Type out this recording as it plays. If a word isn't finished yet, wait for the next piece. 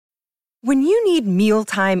When you need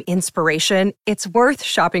mealtime inspiration, it's worth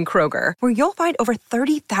shopping Kroger, where you'll find over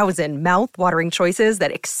 30,000 mouth-watering choices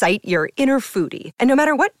that excite your inner foodie. And no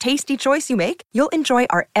matter what tasty choice you make, you'll enjoy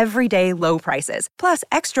our everyday low prices, plus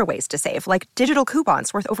extra ways to save, like digital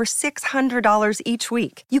coupons worth over $600 each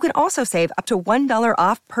week. You can also save up to $1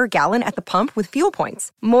 off per gallon at the pump with fuel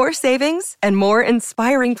points. More savings and more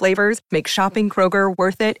inspiring flavors make shopping Kroger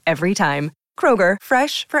worth it every time. Kroger,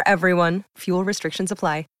 fresh for everyone. Fuel restrictions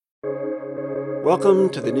apply. Welcome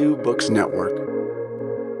to the New Books Network.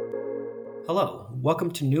 Hello, welcome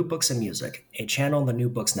to New Books and Music, a channel on the New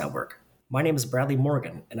Books Network. My name is Bradley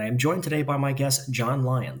Morgan, and I am joined today by my guest, John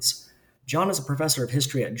Lyons. John is a professor of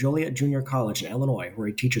history at Joliet Junior College in Illinois, where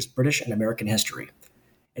he teaches British and American history.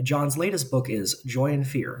 And John's latest book is Joy and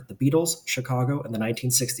Fear, The Beatles, Chicago, and the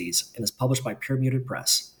 1960s, and is published by Pure Muted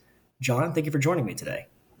Press. John, thank you for joining me today.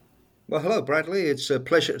 Well, hello, Bradley. It's a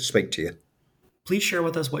pleasure to speak to you. Please share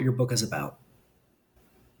with us what your book is about.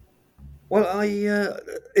 Well,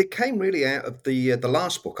 it came really out of the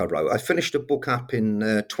last book I wrote. I finished a book up in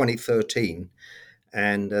 2013,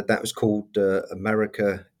 and that was called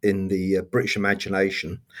America in the British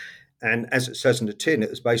Imagination. And as it says in the tin, it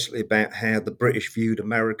was basically about how the British viewed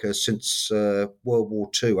America since World War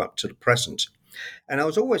II up to the present. And I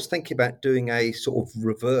was always thinking about doing a sort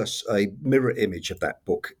of a mirror image of that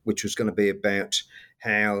book, which was going to be about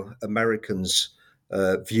how Americans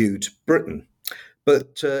viewed Britain.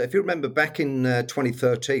 But if you remember back in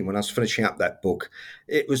 2013, when I was finishing up that book,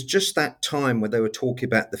 it was just that time when they were talking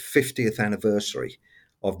about the 50th anniversary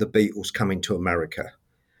of the Beatles coming to America.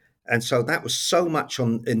 And so that was so much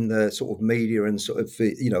in the sort of media and sort of,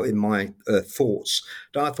 in my thoughts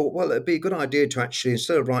that I thought, well, it'd be a good idea to actually,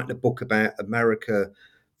 instead of writing a book about America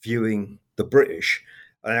viewing the British,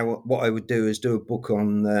 what I would do is do a book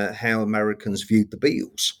on how Americans viewed the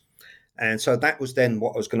Beatles. And so that was then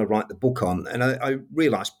what I was going to write the book on. And I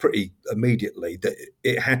realized pretty immediately that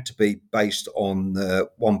it had to be based on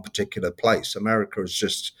one particular place. America is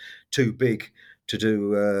just too big to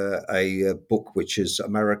do a book which is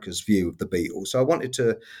America's view of the Beatles. So I wanted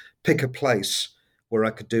to pick a place where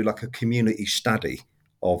I could do like a community study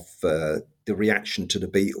of the reaction to the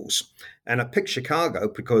Beatles. And I picked Chicago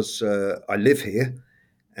because I live here,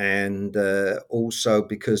 and also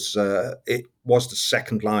because it was the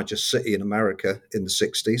second largest city in America in the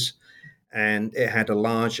 60s, and it had a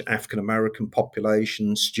large African-American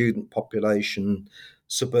population, student population,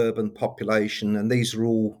 suburban population, and these are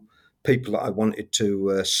all people that I wanted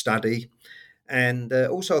to study. And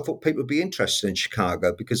also I thought people would be interested in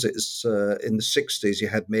Chicago because it's in the 60s, you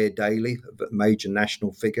had Mayor Daley, a major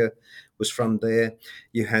national figure, was from there.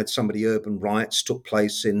 You had some of the urban riots took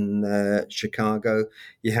place in Chicago.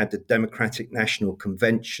 You had the Democratic National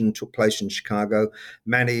Convention took place in Chicago.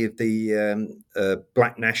 Many of the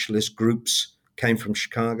black nationalist groups came from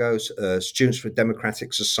Chicago. Students for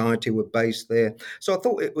Democratic Society were based there. So I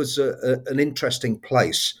thought it was an interesting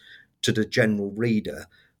place to the general reader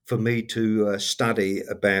for me to study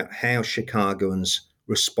about how Chicagoans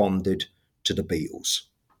responded to the Beatles.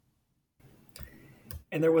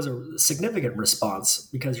 And there was a significant response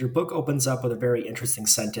because your book opens up with a very interesting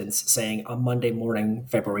sentence saying, on Monday morning,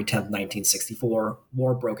 February 10th, 1964,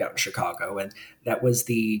 war broke out in Chicago. And that was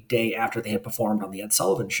the day after they had performed on the Ed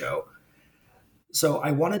Sullivan Show. So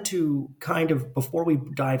I wanted to before we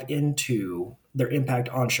dive into their impact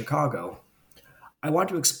on Chicago, I want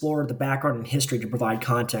to explore the background and history to provide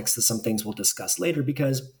context to some things we'll discuss later,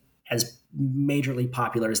 because as majorly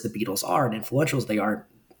popular as the Beatles are and influential as they are,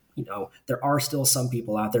 there are still some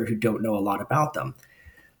people out there who don't know a lot about them.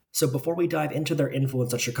 So before we dive into their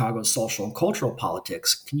influence on Chicago's social and cultural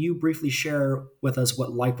politics, can you briefly share with us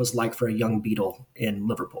what life was like for a young Beatle in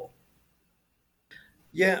Liverpool?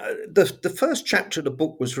 Yeah, the first chapter of the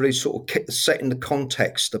book was really sort of setting the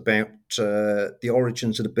context about the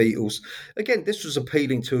origins of the Beatles. Again, this was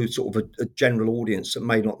appealing to sort of a general audience that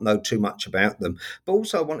may not know too much about them, but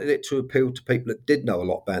also I wanted it to appeal to people that did know a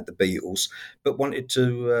lot about the Beatles, but wanted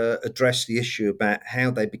to address the issue about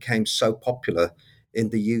how they became so popular in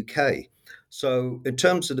the UK. So in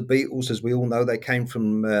terms of the Beatles, as we all know, they came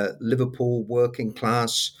from Liverpool, working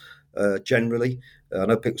class generally. I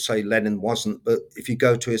know people say Lennon wasn't, but if you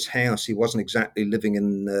go to his house, he wasn't exactly living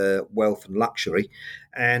in wealth and luxury.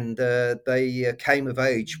 And they came of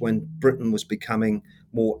age when Britain was becoming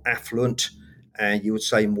more affluent and you would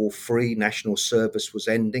say more free. National service was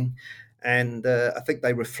ending. And I think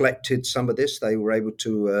they reflected some of this. They were able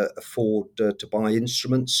to afford to buy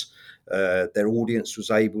instruments. Their audience was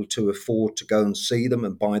able to afford to go and see them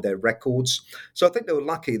and buy their records. So I think they were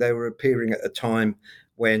lucky. They were appearing at a time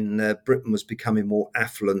when Britain was becoming more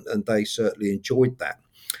affluent, and they certainly enjoyed that.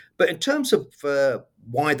 But in terms of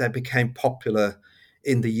why they became popular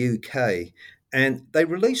in the UK, and they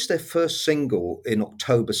released their first single in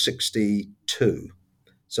October 62,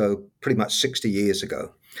 so pretty much 60 years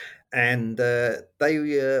ago. And their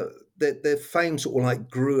fame sort of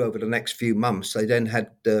like grew over the next few months. They then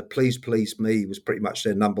had Please Please Me was pretty much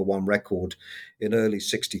their number one record in early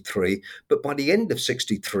 63. But by the end of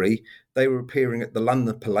 63, they were appearing at the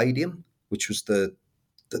London Palladium, which was the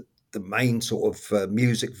main sort of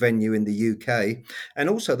music venue in the UK. And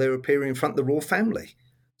also they were appearing in front of the Royal Family.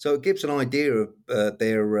 So it gives an idea of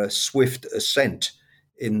their swift ascent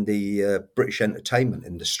in the British entertainment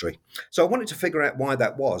industry. So I wanted to figure out why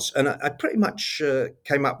that was. And I pretty much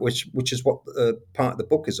came up with, which is what part of the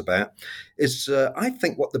book is about, is I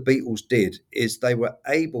think what the Beatles did is they were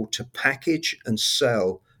able to package and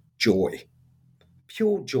sell joy,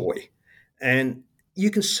 pure joy. And you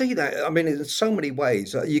can see that, I mean, in so many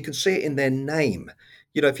ways. You can see it in their name.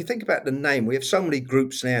 You know, if you think about the name, we have so many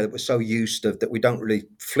groups now that we're so used to that we don't really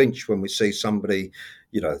flinch when we see somebody,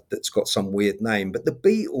 you know, that's got some weird name. But the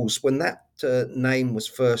Beatles, when that name was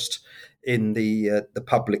first in the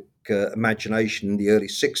public imagination in the early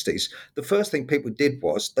 60s, the first thing people did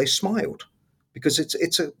was they smiled, because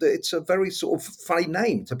it's a very sort of funny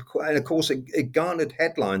name and of course it garnered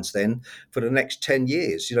headlines then for the next 10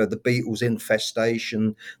 years. You know, the Beatles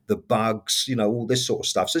infestation, the Bugs, you know, all this sort of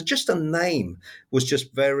stuff. So just a name was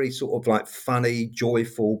just very sort of like funny,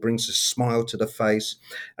 joyful, brings a smile to the face.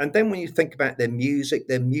 And then when you think about their music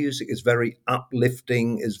is very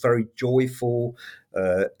uplifting, is very joyful.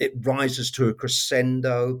 It rises to a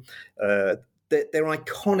crescendo. Their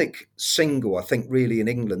iconic single, I think, really in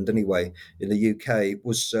England anyway, in the UK,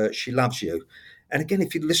 was She Loves You. And again,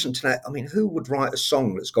 if you listen to that, I mean, who would write a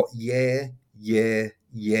song that's got yeah, yeah,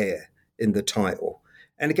 yeah in the title?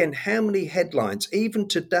 And again, how many headlines, even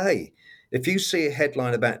today, if you see a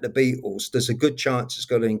headline about the Beatles, there's a good chance it's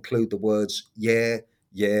going to include the words yeah,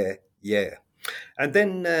 yeah, yeah. And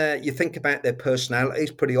then you think about their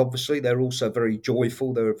personalities, pretty obviously. They're also very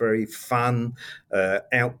joyful. They were very fun,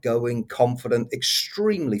 outgoing, confident,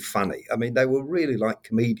 extremely funny. I mean, they were really like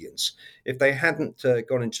comedians. If they hadn't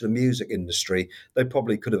gone into the music industry, they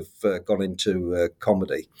probably could have gone into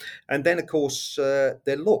comedy. And then, of course, their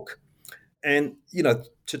look. And, you know,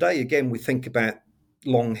 today, again, we think about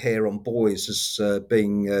long hair on boys as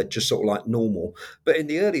being just sort of like normal. But in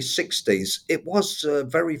the early 60s, it was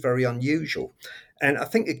very, very unusual. And I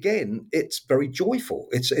think, again, it's very joyful.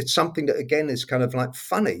 It's something that, again, is kind of like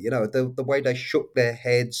funny, you know, the way they shook their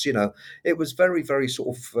heads, you know, it was very, very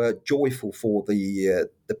sort of joyful for the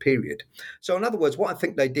period. So in other words, what I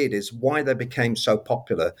think they did is why they became so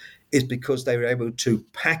popular is because they were able to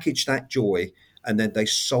package that joy and then they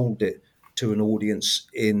sold it to an audience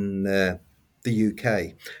in the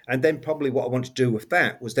UK. And then probably what I want to do with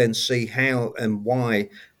that was then see how and why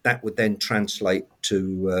that would then translate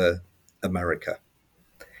to America.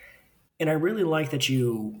 And I really like that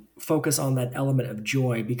you focus on that element of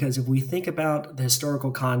joy, because if we think about the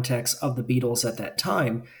historical context of the Beatles at that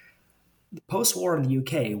time, post-war in the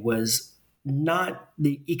UK was not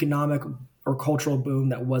the economic or cultural boom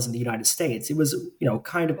that was in the United States. It was, you know,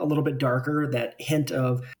 kind of a little bit darker, that hint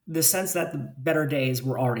of the sense that the better days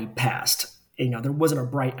were already past. You know, there wasn't a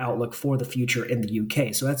bright outlook for the future in the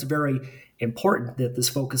UK. So that's very important, that this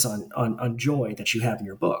focus on joy that you have in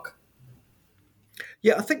your book.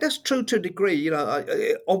 Yeah, I think that's true to a degree. You know,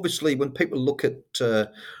 obviously, when people look at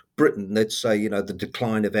Britain, they'd say, you know, the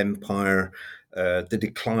decline of empire, the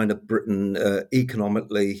decline of Britain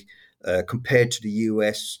economically compared to the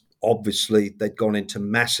US. Obviously, they'd gone into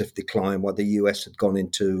massive decline while the US had gone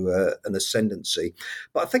into an ascendancy.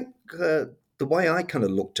 But I think the way I kind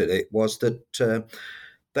of looked at it was that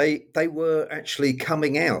they were actually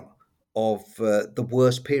coming out of the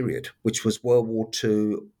worst period, which was World War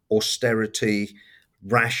II, austerity,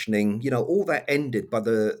 rationing, you know, all that ended by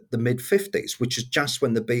the mid 50s, which is just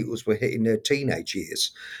when the Beatles were hitting their teenage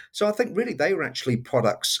years. So I think really they were actually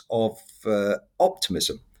products of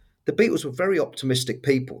optimism. The Beatles were very optimistic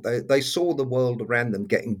people. They saw the world around them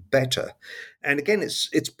getting better. And again,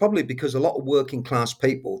 it's probably because a lot of working class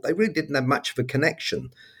people, they really didn't have much of a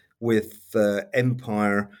connection with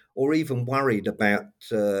empire, or even worried about,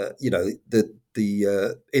 you know,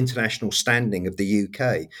 the international standing of the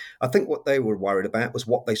UK. I think what they were worried about was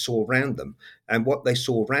what they saw around them. And what they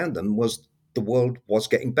saw around them was the world was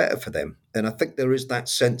getting better for them. And I think there is that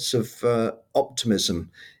sense of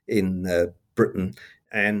optimism in Britain.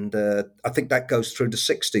 And I think that goes through the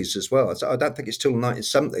 60s as well. So I don't think it's till the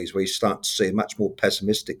 1970s where you start to see a much more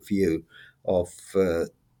pessimistic view of,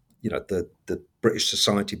 you know, the British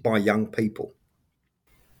society by young people.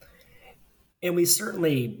 And we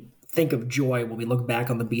certainly think of joy when we look back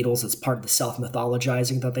on the Beatles as part of the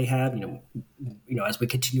self-mythologizing that they had. As we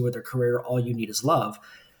continue with their career, all you need is love.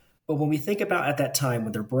 But when we think about at that time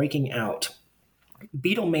when they're breaking out,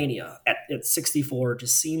 Beatlemania at 64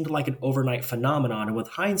 just seemed like an overnight phenomenon, and with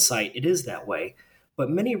hindsight, it is that way. But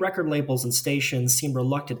many record labels and stations seemed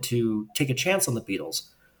reluctant to take a chance on the Beatles.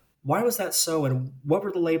 Why was that so, and what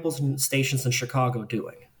were the labels and stations in Chicago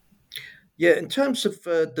doing? Yeah, in terms of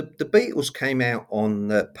the Beatles came out on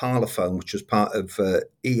Parlophone, which was part of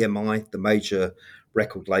EMI, the major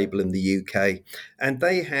record label in the UK, and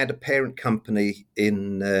they had a parent company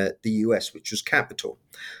in the US, which was Capitol.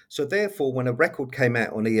 So therefore, when a record came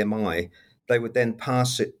out on EMI, they would then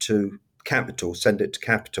pass it to Capitol, send it to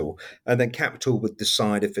Capitol, and then Capitol would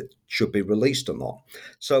decide if it should be released or not.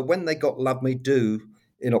 So when they got Love Me Do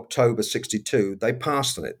in October 62, they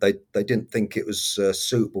passed on it. They didn't think it was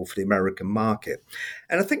suitable for the American market.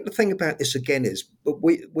 And I think the thing about this again is,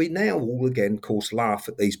 we now all again, of course, laugh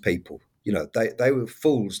at these people. They were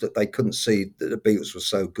fools that they couldn't see that the Beatles were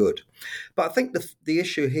so good. But I think the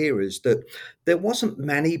issue here is that there wasn't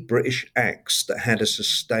many British acts that had a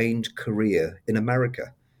sustained career in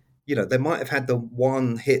America. They might have had the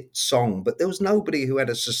one hit song, but there was nobody who had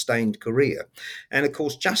a sustained career. And of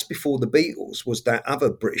course, just before the Beatles was that other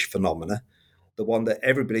British phenomena, the one that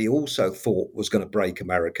everybody also thought was going to break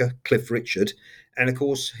America, Cliff Richard. And of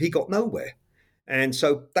course, he got nowhere. And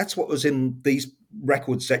so that's what was in these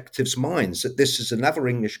record executives' minds, that this is another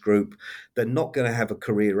English group. They're not going to have a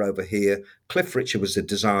career over here. Cliff Richard was a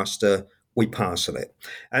disaster. We pass on it.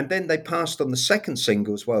 And then they passed on the second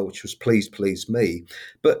single as well, which was Please Please Me.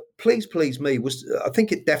 But Please Please Me I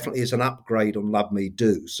think it definitely is an upgrade on Love Me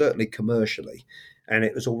Do, certainly commercially. And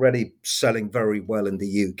it was already selling very well in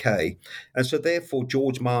the UK. And so therefore,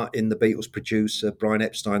 George Martin, the Beatles producer, Brian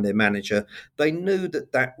Epstein, their manager, they knew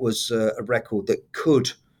that was a record that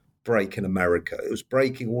could break in America. It was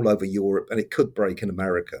breaking all over Europe, and it could break in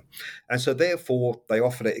America. And so therefore, they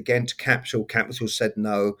offered it again to Capitol. Capitol said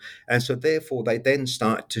no. And so therefore, they then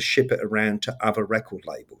started to ship it around to other record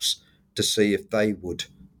labels to see if they would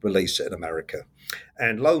release it in America.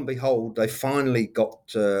 And lo and behold, they finally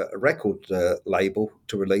got a record label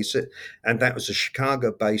to release it. And that was a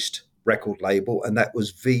Chicago-based record label, and that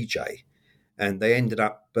was VJ. And they ended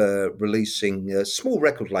up releasing a small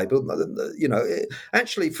record label.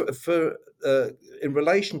 Actually, for in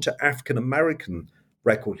relation to African American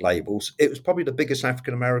record labels, it was probably the biggest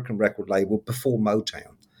African American record label before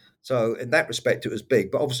Motown. So in that respect, it was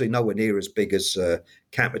big, but obviously nowhere near as big as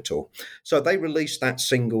Capitol. So they released that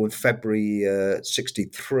single in February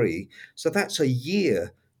 63. So that's a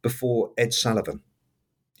year before Ed Sullivan.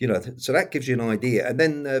 So that gives you an idea. And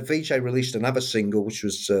then VJ released another single, which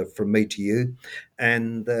was From Me to You,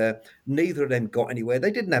 and neither of them got anywhere. They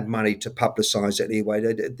didn't have money to publicize it anyway.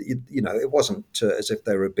 It wasn't as if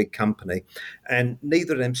they were a big company, and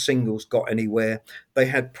neither of them singles got anywhere. They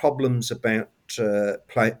had problems about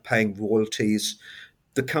paying royalties.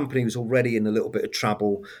 The company was already in a little bit of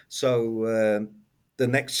trouble, so the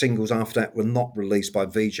next singles after that were not released by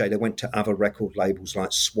VJ. They went to other record labels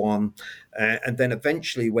like Swan. And then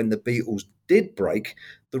eventually when the Beatles did break,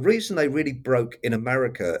 the reason they really broke in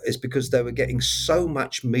America is because they were getting so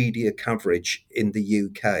much media coverage in the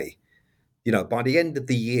UK. By the end of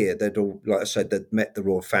the year, they'd all, like I said, they'd met the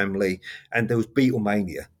royal family, and there was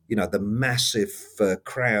Beatlemania. The massive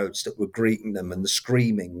crowds that were greeting them and the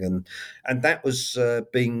screaming. And that was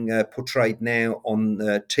being portrayed now on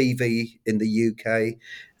TV in the UK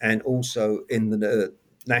and also in the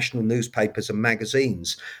national newspapers and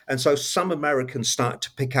magazines. And so some Americans started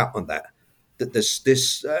to pick up on that. That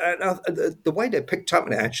the way they picked up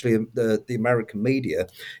on it, actually, the American media,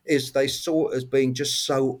 is they saw it as being just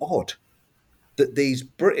so odd that these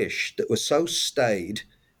British that were so staid,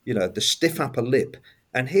 the stiff upper lip,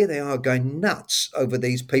 and here they are going nuts over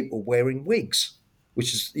these people wearing wigs,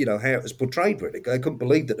 which is, how it was portrayed, really. They couldn't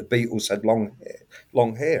believe that the Beatles had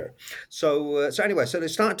long hair. So anyway, so they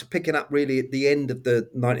started to pick it up really at the end of the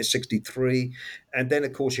 1963. And then,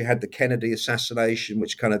 of course, you had the Kennedy assassination,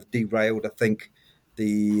 which kind of derailed, I think,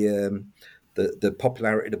 the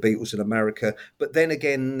popularity of the Beatles in America. But then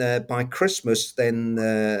again, by Christmas, then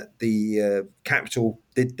the Capitol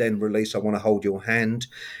did then release I Want to Hold Your Hand.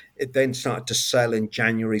 It then started to sell in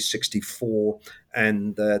January 64,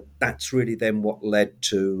 and that's really then what led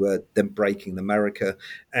to them breaking America.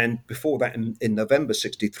 And before that, in November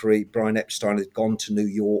 63, Brian Epstein had gone to New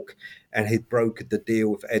York and he'd brokered the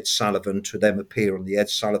deal with Ed Sullivan to then appear on the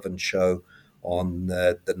Ed Sullivan Show on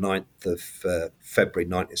the 9th of February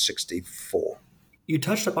 1964. You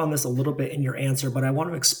touched upon this a little bit in your answer, but I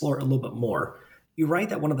want to explore it a little bit more. You write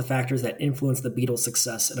that one of the factors that influenced the Beatles'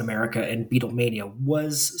 success in America and Beatlemania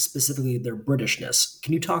was specifically their Britishness.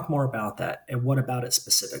 Can you talk more about that, and what about it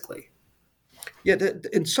specifically? Yeah,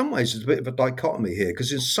 in some ways, there's a bit of a dichotomy here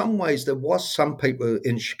because in some ways there was some people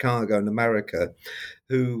in Chicago and America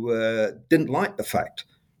who didn't like the fact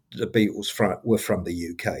that the Beatles were from the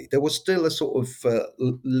UK. There was still a sort of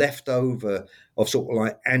leftover of sort of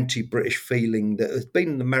like anti-British feeling that has been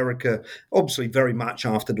in America, obviously very much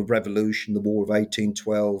after the Revolution, the War of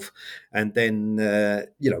 1812, and then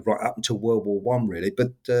right up until World War One, really.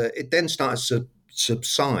 But it then started to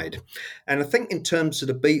subside. And I think in terms of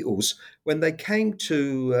the Beatles, when they came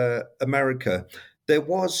to America, there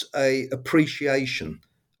was a appreciation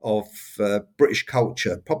of British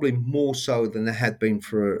culture, probably more so than there had been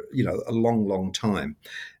for a long, long time.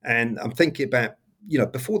 And I'm thinking about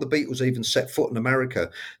before the Beatles even set foot in America,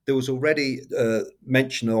 there was already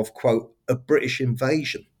mention of quote a British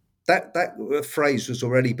invasion. That phrase was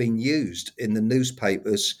already being used in the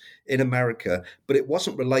newspapers in America, but it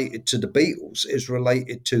wasn't related to the Beatles. It was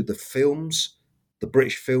related to the films, the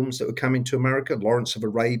British films that were coming to America, Lawrence of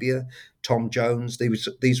Arabia, Tom Jones.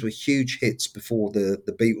 These were huge hits before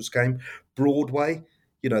the Beatles came. Broadway,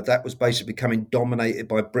 that was basically becoming dominated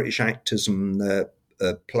by British actors and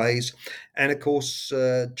plays. And of course,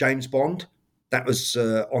 James Bond. That was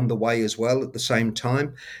on the way as well at the same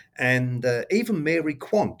time. And even Mary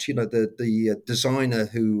Quant, the designer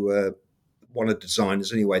who, one of the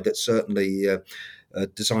designers anyway, that certainly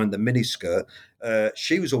designed the miniskirt,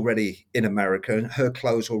 she was already in America and her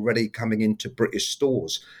clothes were already coming into British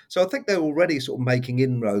stores. So I think they were already sort of making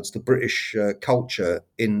inroads to British culture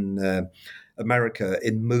in America,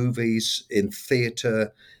 in movies, in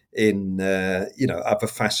theatre, in other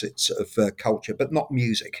facets of culture, but not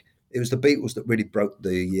music. It was the Beatles that really broke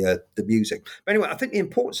the music. But anyway, I think the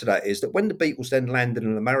importance of that is that when the Beatles then landed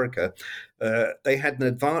in America, they had an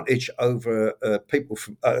advantage over people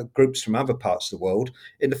from groups from other parts of the world.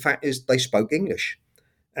 In the fact is they spoke English,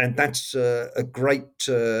 and that's a great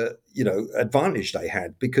advantage they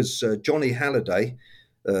had because Johnny Halliday,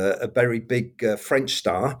 a very big French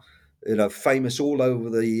star, famous all over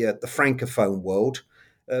the francophone world.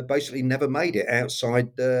 Basically never made it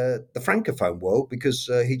outside the francophone world because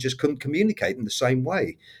he just couldn't communicate in the same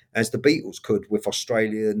way as the Beatles could with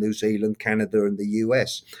Australia, New Zealand, Canada, and the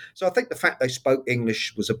US. So I think the fact they spoke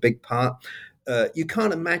English was a big part. You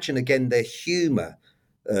can't imagine, again, their humour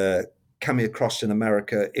coming across in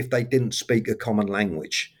America if they didn't speak a common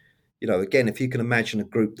language. Again, if you can imagine a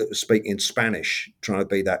group that was speaking in Spanish, trying to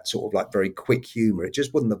be that sort of like very quick humour, it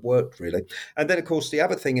just wouldn't have worked really. And then, of course, the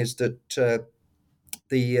other thing is that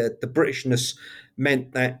the Britishness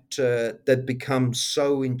meant that they'd become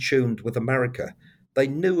so in tune with America. They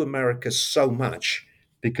knew America so much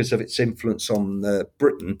because of its influence on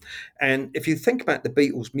Britain. And if you think about the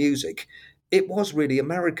Beatles' music, it was really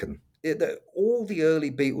American. All the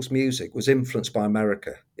early Beatles' music was influenced by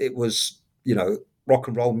America. It was, rock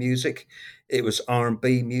and roll music, it was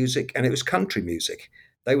R&B music, and it was country music.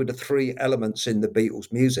 They were the three elements in the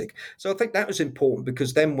Beatles' music. So I think that was important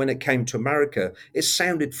because then when it came to America, it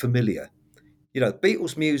sounded familiar.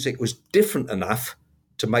 Beatles' music was different enough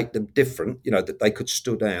to make them different, that they could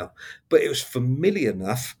stood out. But it was familiar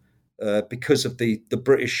enough because of the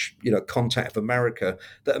British, contact of America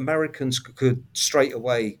that Americans could straight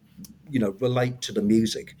away, relate to the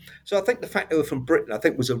music. So I think the fact they were from Britain, I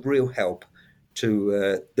think was a real help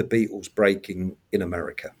to the Beatles breaking in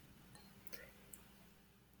America.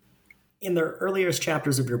 In the earliest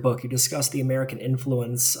chapters of your book, you discuss the American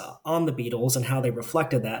influence on the Beatles and how they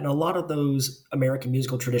reflected that. And a lot of those American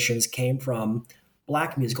musical traditions came from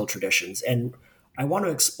Black musical traditions. And I want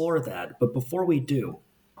to explore that. But before we do,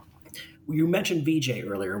 you mentioned VJ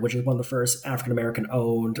earlier, which is one of the first African-American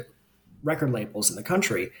owned record labels in the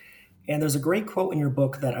country. And there's a great quote in your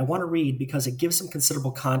book that I want to read because it gives some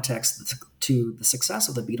considerable context to the success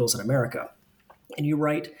of the Beatles in America. And you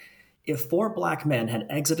write, "If four Black men had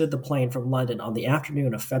exited the plane from London on the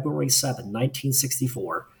afternoon of February 7,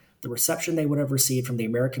 1964, the reception they would have received from the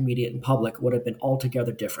American media and public would have been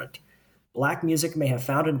altogether different. Black music may have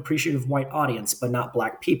found an appreciative white audience, but not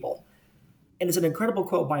Black people." And it's an incredible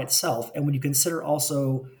quote by itself. And when you consider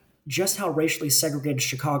also just how racially segregated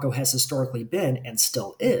Chicago has historically been and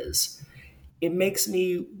still is, it makes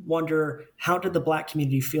me wonder, how did the Black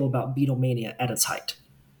community feel about Beatlemania at its height?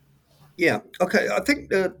 Yeah, okay. I think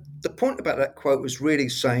the point about that quote was really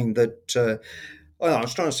saying that Well, I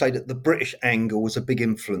was trying to say that the British angle was a big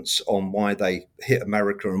influence on why they hit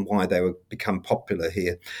America and why they would become popular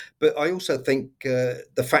here. But I also think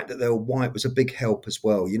the fact that they were white was a big help as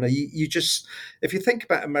well. You know, you just if you think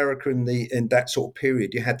about America in that sort of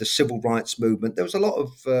period, you had the civil rights movement. There was a lot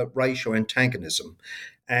of racial antagonism,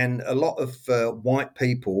 and a lot of white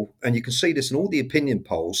people, and you can see this in all the opinion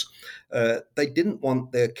polls. They didn't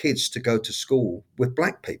want their kids to go to school with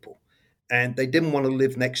black people, and they didn't want to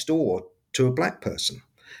live next door to a black person.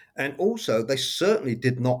 And also, they certainly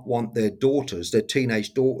did not want their daughters, their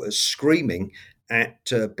teenage daughters, screaming at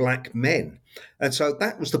black men. And so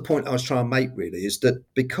that was the point I was trying to make, really, is that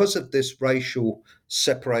because of this racial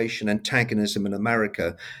separation, antagonism in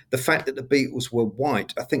America, the fact that the Beatles were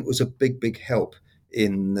white, I think, was a big, big help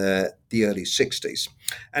in the early 60s.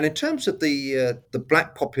 And in terms of the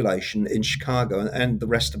black population in Chicago and the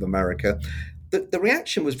rest of America, the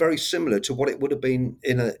reaction was very similar to what it would have been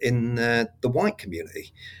in the white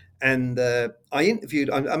community. And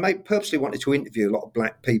I purposely wanted to interview a lot of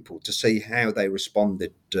black people to see how they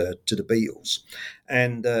responded to the Beatles.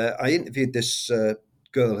 And I interviewed this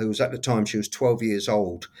girl who was at the time, she was 12 years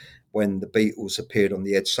old when the Beatles appeared on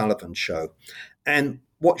the Ed Sullivan Show. And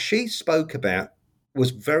what she spoke about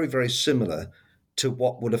was very, very similar to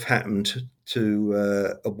what would have happened to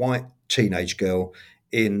a white teenage girl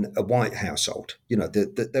in a white household. You know,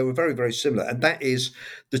 they were very, very similar. And that is,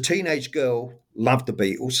 the teenage girl loved the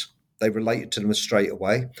Beatles. They related to them straight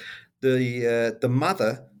away. The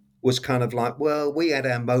mother was kind of like, well, we had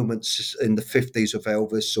our moments in the 50s of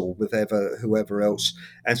Elvis or with whoever else.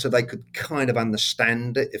 And so they could kind of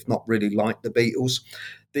understand it, if not really like the Beatles.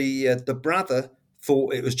 The brother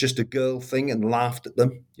thought it was just a girl thing and laughed at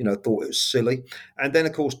them, you know, thought it was silly. And then,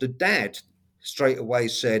 of course, the dad straight away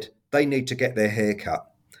said, they need to get their hair cut.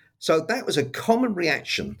 So that was a common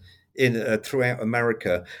reaction in throughout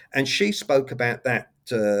America. And she spoke about that.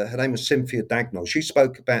 Her name was Cynthia Dagnall. She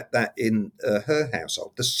spoke about that in her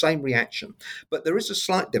household, the same reaction. But there is a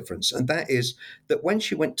slight difference, and that is that when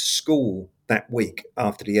she went to school that week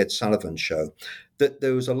after the Ed Sullivan Show, that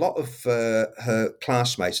there was a lot of her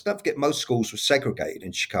classmates. Don't forget, most schools were segregated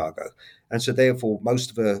in Chicago, and so therefore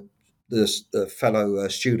most of the fellow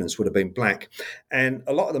students would have been black. And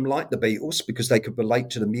a lot of them liked the Beatles because they could relate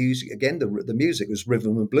to the music. Again, the music was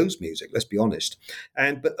rhythm and blues music, let's be honest.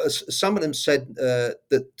 But some of them said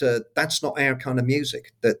that that's not our kind of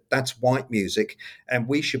music, that's white music, and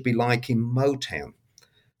we should be liking Motown.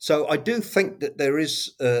 So I do think that there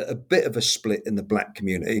is a bit of a split in the black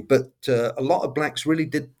community, but a lot of blacks really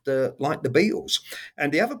did like the Beatles.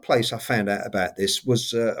 And the other place I found out about this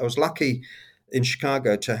was I was lucky in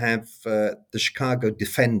Chicago to have the Chicago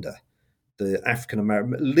Defender, the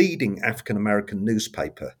leading African American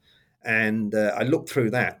newspaper, and I looked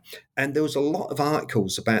through that, and there was a lot of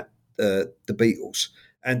articles about the Beatles,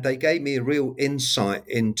 and they gave me a real insight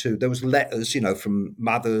into. There was letters, you know, from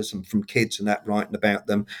mothers and from kids and that writing about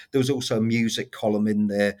them. There was also a music column in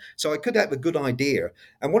there, so I could have a good idea.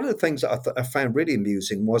 And one of the things that I found really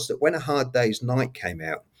amusing was that when A Hard Day's Night came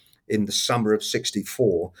out in the summer of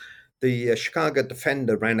 '64. The Chicago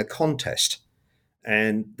Defender ran a contest,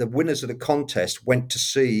 and the winners of the contest went to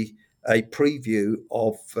see a preview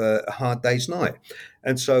of A Hard Day's Night.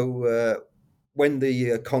 And so when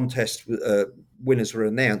the contest winners were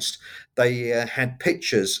announced, they had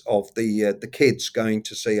pictures of the kids going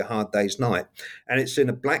to see A Hard Day's Night. And it's in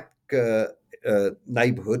a black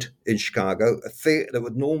neighborhood in Chicago, a theater that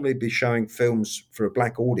would normally be showing films for a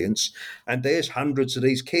black audience. And there's hundreds of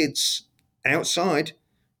these kids outside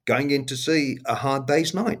going in to see A Hard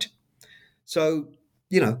Day's Night. So,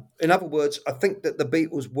 you know, in other words, I think that the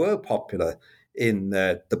Beatles were popular in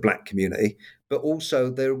the black community, but also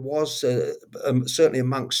there was certainly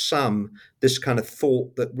amongst some this kind of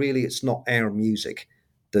thought that really it's not our music,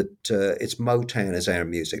 that it's Motown as our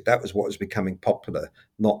music. That was what was becoming popular,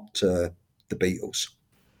 not the Beatles.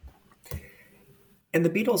 And the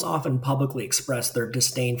Beatles often publicly expressed their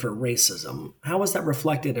disdain for racism. How was that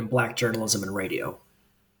reflected in black journalism and radio?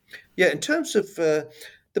 Yeah, in terms of the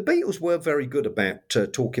Beatles were very good about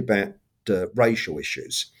talking about racial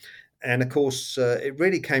issues. And of course, it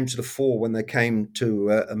really came to the fore when they came to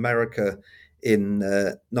America in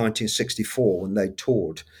 1964 when they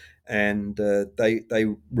toured. And they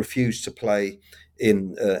refused to play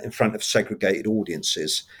in front of segregated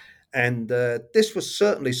audiences. And this was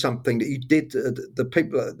certainly something that you did. The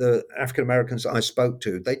people, the African Americans I spoke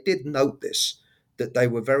to, they did note this, that they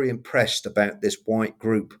were very impressed about this white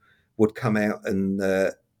group would come out and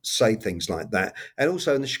say things like that. And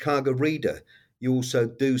also in the Chicago Reader, you also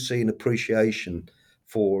do see an appreciation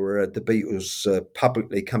for the Beatles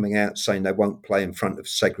publicly coming out saying they won't play in front of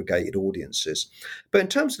segregated audiences. But in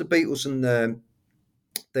terms of the Beatles and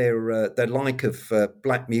their like of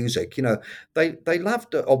black music, they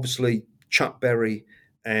loved obviously Chuck Berry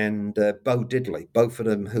and Bo Diddley, both of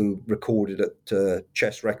them who recorded at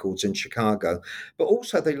Chess Records in Chicago. But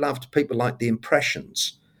also they loved people like the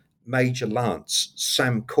Impressions, Major Lance,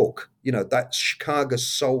 Sam Cooke, that Chicago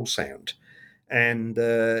soul sound. And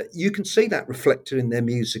you can see that reflected in their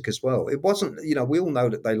music as well. It wasn't, we all know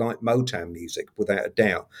that they like Motown music without a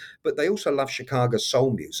doubt, but they also love Chicago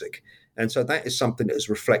soul music. And so that is something that is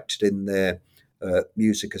reflected in their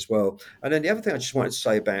music as well. And then the other thing I just wanted to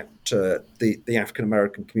say about the African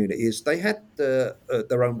American community is they had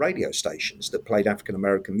their own radio stations that played African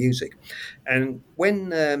American music. And when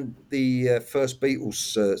the first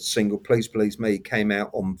Beatles single, Please Please Me, came out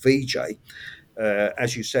on VJ,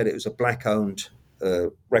 as you said, it was a black-owned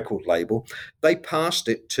record label. They passed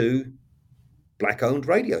it to black-owned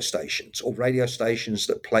radio stations or radio stations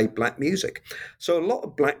that played black music. So a lot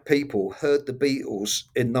of black people heard the Beatles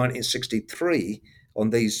in 1963 on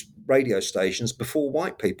these radio stations before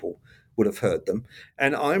white people would have heard them.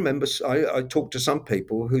 And I remember I talked to some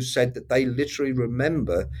people who said that they literally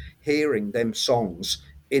remember hearing them songs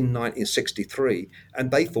in 1963 and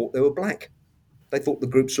they thought they were black. They thought the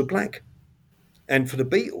groups were black. And for the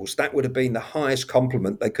Beatles, that would have been the highest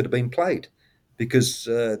compliment they could have been played, because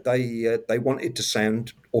they wanted to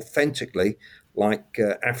sound authentically like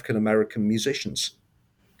African American musicians.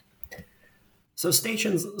 So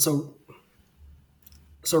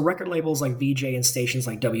record labels like VJ and stations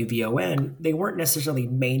like WVON, they weren't necessarily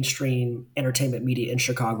mainstream entertainment media in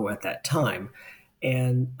Chicago at that time,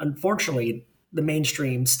 and unfortunately, the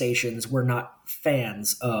mainstream stations were not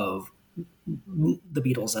fans of the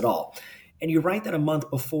Beatles at all. And you write that a month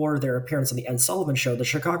before their appearance on the Ed Sullivan Show, the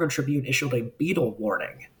Chicago Tribune issued a Beatle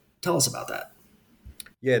warning. Tell us about that.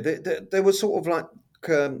 Yeah, there was sort of like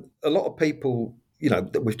a lot of people,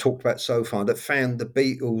 that we've talked about so far, that found the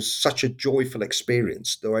Beatles such a joyful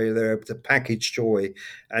experience, the way they're able to package joy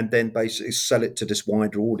and then basically sell it to this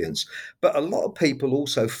wider audience. But a lot of people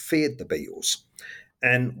also feared the Beatles.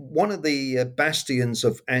 And one of the bastions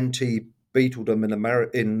of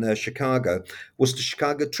anti-Beatledom in Chicago was the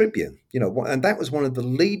Chicago Tribune, and that was one of the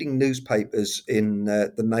leading newspapers in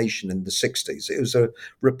the nation in the 60s. It was a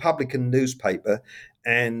Republican newspaper,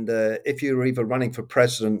 and if you were either running for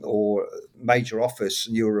president or major office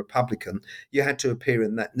and you were a Republican, you had to appear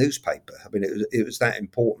in that newspaper. I mean, it was that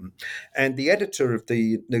important. And the editor of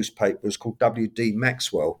the newspaper was called W.D.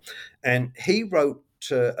 Maxwell, and he wrote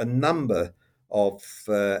a number of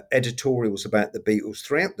editorials about the Beatles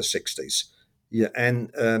throughout the 60s. Yeah, and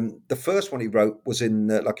the first one he wrote was in,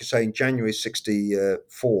 like you say, in January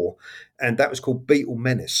 64, and that was called Beatle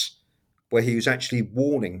Menace, where he was actually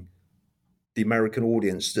warning the American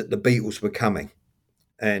audience that the Beatles were coming,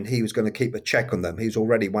 and he was going to keep a check on them. He was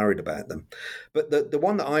already worried about them. But the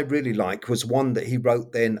one that I really like was one that he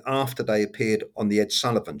wrote then after they appeared on the Ed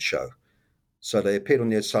Sullivan Show. So they appeared on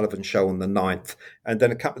the Ed Sullivan Show on the 9th. And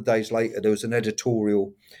then a couple of days later, there was an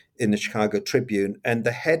editorial in the Chicago Tribune, and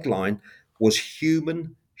the headline was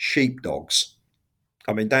Human Sheepdogs.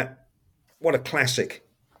 I mean, what a classic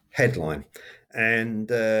headline.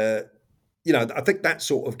 And, I think that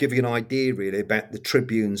sort of gives you an idea, really, about the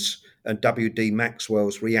Tribune's and W.D.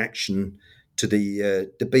 Maxwell's reaction to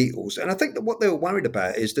the Beatles. And I think that what they were worried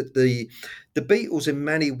about is that the Beatles in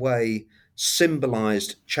many ways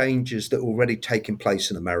symbolized changes that were already taking place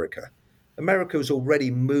in America. America was already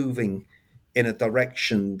moving in a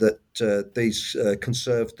direction that these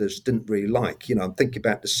conservatives didn't really like. I'm thinking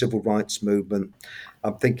about the civil rights movement.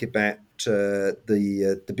 I'm thinking about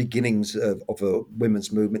the beginnings of a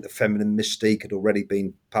women's movement. The Feminine Mystique had already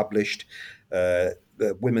been published. The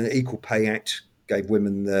Women Equal Pay Act gave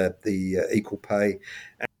women the equal pay.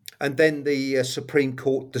 And then the Supreme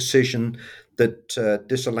Court decision that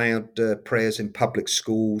disallowed prayers in public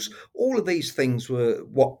schools. All of these things were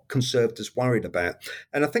what conservatives worried about.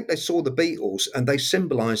 And I think they saw the Beatles and they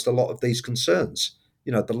symbolized a lot of these concerns.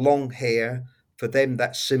 The long hair, for them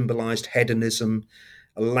that symbolized hedonism,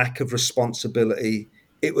 a lack of responsibility.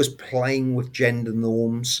 It was playing with gender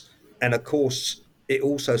norms. And of course, it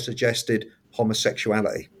also suggested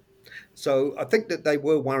homosexuality. So I think that they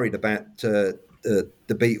were worried about the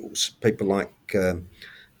Beatles, people like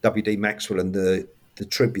W.D. Maxwell and the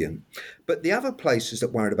Tribune. But the other places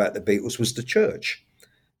that worried about the Beatles was the church.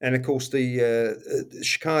 And of course, the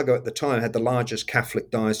Chicago at the time had the largest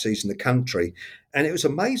Catholic diocese in the country. And it was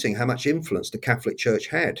amazing how much influence the Catholic Church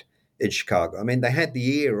had in Chicago. I mean, they had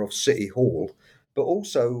the ear of City Hall, but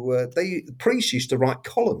also the priests used to write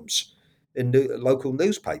columns in local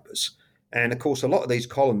newspapers. And of course, a lot of these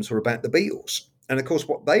columns were about the Beatles. And of course,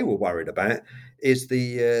 what they were worried about is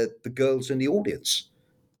the girls in the audience,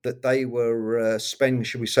 that they were spending,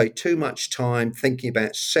 should we say, too much time thinking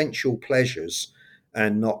about sensual pleasures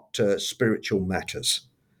and not spiritual matters.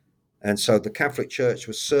 And so the Catholic Church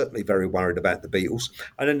was certainly very worried about the Beatles.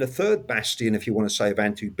 And then the third bastion, if you want to say, of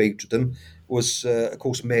anti-Beatledom was, of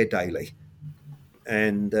course, Mayor Daley.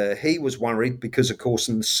 And he was worried because, of course,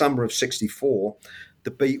 in the summer of '64, the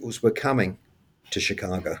Beatles were coming to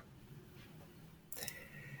Chicago.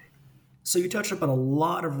 So you touched upon a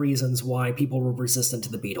lot of reasons why people were resistant to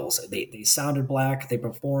the Beatles. They sounded black. They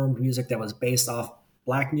performed music that was based off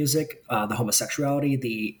black music, the homosexuality,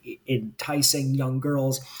 the enticing young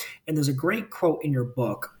girls. And there's a great quote in your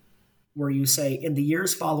book where you say, in the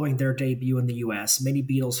years following their debut in the US, many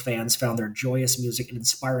Beatles fans found their joyous music an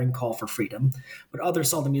inspiring call for freedom, but others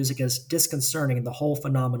saw the music as disconcerting and the whole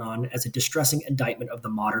phenomenon as a distressing indictment of the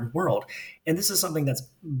modern world. And this is something that's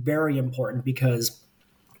very important because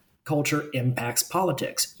culture impacts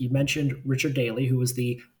politics. You mentioned Richard Daley, who was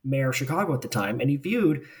the mayor of Chicago at the time, and he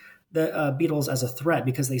viewed the Beatles as a threat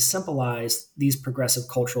because they symbolized these progressive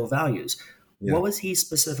cultural values. Yeah. What was he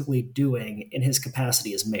specifically doing in his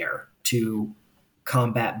capacity as mayor to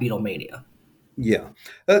combat Beatlemania? Yeah,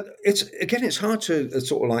 it's hard to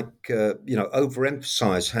sort of like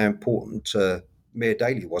overemphasize how important Mayor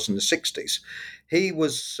Daley was in the '60s. He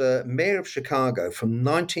was mayor of Chicago from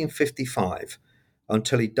 1955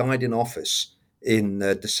 until he died in office in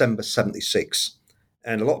December '76.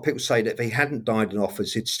 And a lot of people say that if he hadn't died in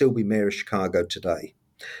office, he'd still be mayor of Chicago today.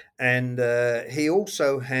 And he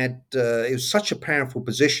also had, it was such a powerful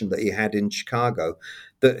position that he had in Chicago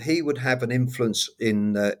that he would have an influence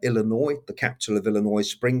in Illinois, the capital of Illinois,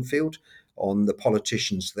 Springfield, on the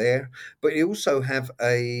politicians there. But he also have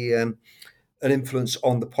an influence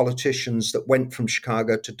on the politicians that went from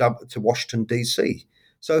Chicago to Washington, D.C.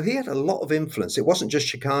 So he had a lot of influence. It wasn't just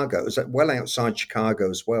Chicago, it was well outside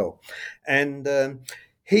Chicago as well. And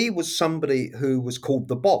he was somebody who was called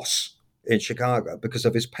the boss in Chicago because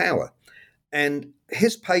of his power. And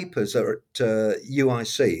his papers are at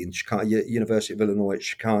UIC in Chicago, University of Illinois at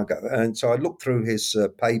Chicago. And so I looked through his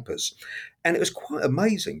papers, and it was quite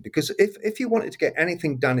amazing because if you wanted to get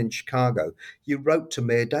anything done in Chicago, you wrote to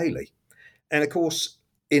Mayor Daley. And of course,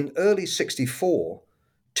 in early '64,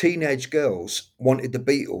 teenage girls wanted the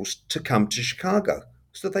Beatles to come to Chicago.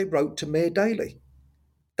 So they wrote to Mayor Daley.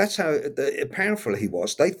 That's how powerful he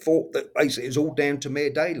was. They thought that basically it was all down to Mayor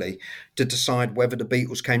Daley to decide whether the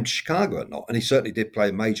Beatles came to Chicago or not. And he certainly did play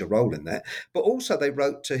a major role in that. But also they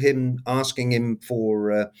wrote to him asking him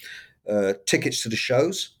for tickets to the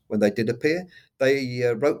shows when they did appear. They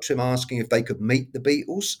wrote to him asking if they could meet the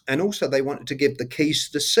Beatles. And also they wanted to give the keys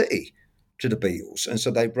to the city to the Beatles. And so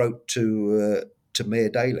they wrote to Mayor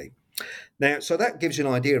Daley. Now, so that gives you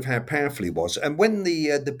an idea of how powerful he was. And when the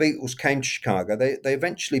Beatles came to Chicago, they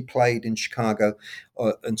eventually played in Chicago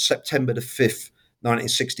on September the 5th,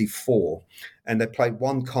 1964, and they played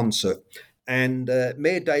one concert. And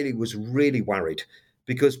Mayor Daley was really worried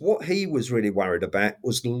because what he was really worried about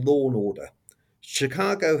was the law and order.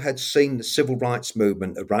 Chicago had seen the civil rights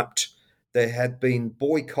movement erupt. There had been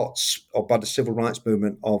boycotts by the civil rights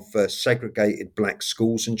movement of segregated black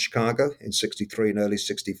schools in Chicago in '63 and early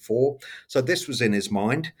 '64. So this was in his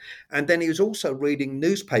mind. And then he was also reading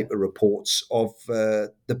newspaper reports of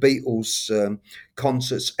the Beatles'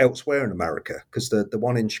 concerts elsewhere in America, because the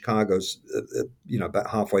one in Chicago's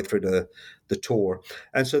about halfway through the tour.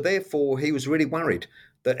 And so therefore he was really worried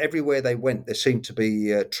that everywhere they went, there seemed to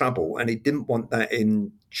be trouble, and he didn't want that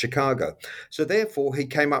in Chicago. So therefore, he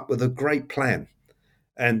came up with a great plan.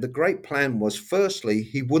 And the great plan was, firstly,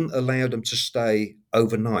 he wouldn't allow them to stay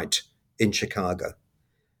overnight in Chicago.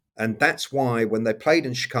 And that's why when they played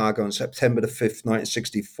in Chicago on September the 5th,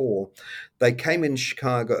 1964, they came in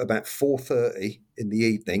Chicago about 4:30 in the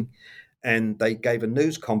evening, and they gave a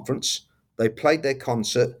news conference. They played their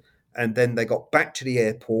concert, and then they got back to the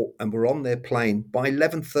airport and were on their plane by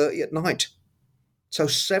 11:30 at night. So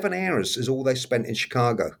 7 hours is all they spent in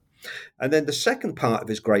Chicago. And then the second part of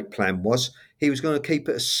his great plan was he was going to keep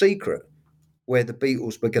it a secret where the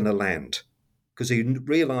Beatles were going to land, because he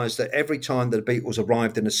realised that every time the Beatles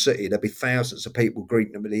arrived in a city, there'd be thousands of people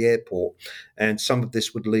greeting them at the airport, and some of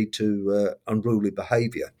this would lead to unruly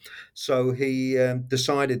behaviour. So he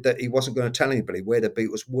decided that he wasn't going to tell anybody where the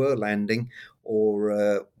Beatles were landing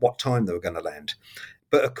or what time they were going to land.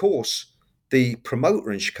 But of course, the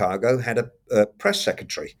promoter in Chicago had a press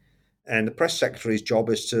secretary, and the press secretary's job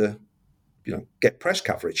is to get press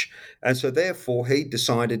coverage. And so therefore he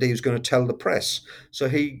decided he was going to tell the press. So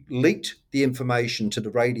he leaked the information to the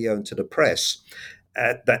radio and to the press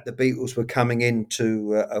that the Beatles were coming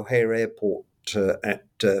into O'Hare Airport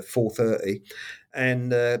at 4:30. And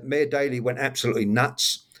Mayor Daley went absolutely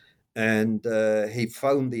nuts. And he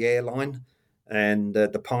phoned the airline and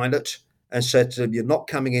the pilot and said to them, "You're not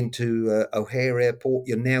coming into O'Hare Airport,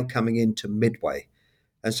 you're now coming into Midway."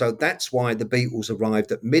 And so that's why the Beatles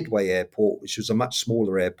arrived at Midway Airport, which was a much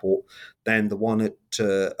smaller airport than the one at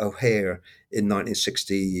O'Hare in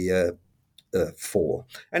 1964.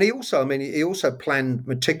 And he also planned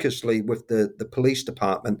meticulously with the police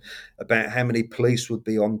department about how many police would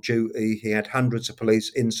be on duty. He had hundreds of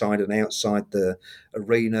police inside and outside the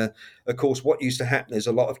arena. Of course, what used to happen is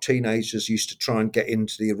a lot of teenagers used to try and get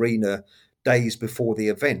into the arena days before the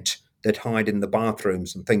event. They'd hide in the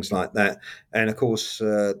bathrooms and things like that. And of course,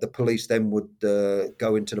 the police then would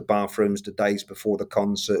go into the bathrooms the days before the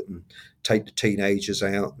concert and take the teenagers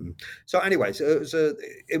out. And so, anyways,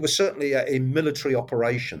 it was certainly a military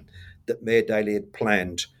operation that Mayor Daley had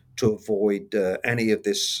planned to avoid any of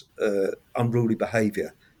this unruly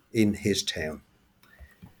behaviour in his town.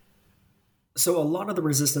 So, a lot of the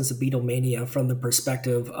resistance to Beatlemania, from the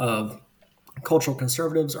perspective of cultural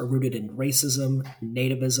conservatives, are rooted in racism,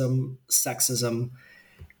 nativism, sexism.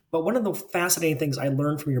 But one of the fascinating things I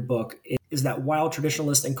learned from your book is that while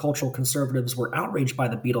traditionalists and cultural conservatives were outraged by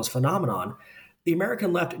the Beatles phenomenon, the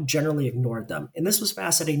American left generally ignored them. And this was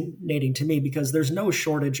fascinating to me because there's no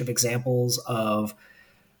shortage of examples of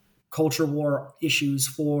culture war issues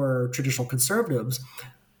for traditional conservatives.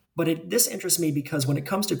 But this interests me because when it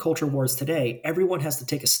comes to culture wars today, everyone has to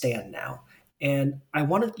take a stand now. And I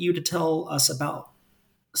wanted you to tell us about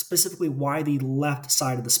specifically why the left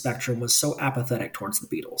side of the spectrum was so apathetic towards the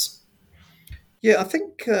Beatles. Yeah, I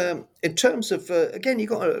think in terms of, again,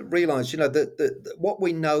 you've got to realise, that what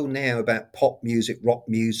we know now about pop music, rock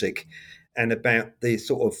music, and about the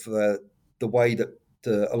sort of the way that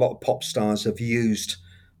a lot of pop stars have used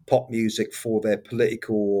pop music for their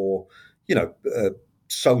political or,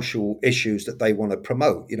 social issues that they want to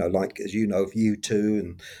promote, like, as you know, of U2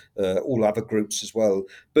 and all other groups as well,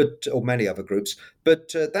 or many other groups.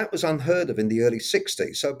 But that was unheard of in the early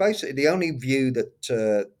 60s. So basically, the only view that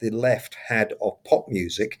the left had of pop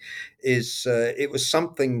music is it was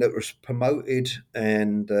something that was promoted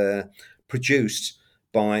and produced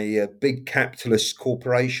by big capitalist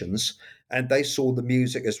corporations. And they saw the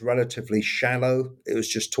music as relatively shallow. It was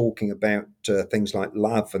just talking about things like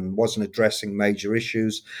love and wasn't addressing major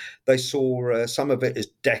issues. They saw some of it as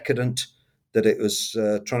decadent, that it was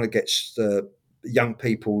trying to get young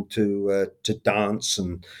people to dance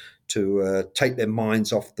and to take their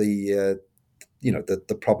minds off the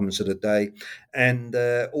problems of the day. And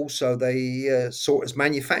also they saw it as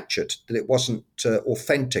manufactured, that it wasn't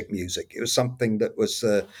authentic music. It was something that was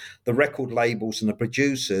the record labels and the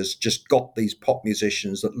producers just got these pop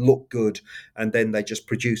musicians that look good, and then they just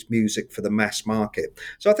produced music for the mass market.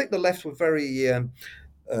 So I think the left were very,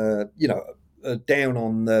 down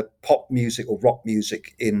on pop music or rock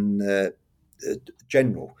music in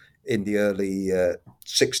general in the early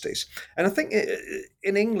 60s. And I think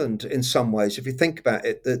in England, in some ways, if you think about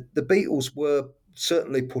it, the Beatles were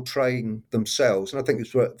certainly portraying themselves, and I think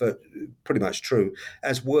it's pretty much true,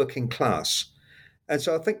 as working class. And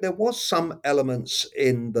so I think there was some elements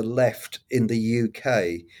in the left in the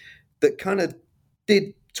UK that kind of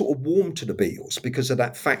did sort of warm to the Beatles because of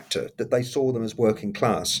that factor, that they saw them as working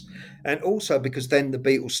class. And also because then the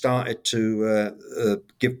Beatles started to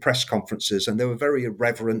give press conferences, and they were very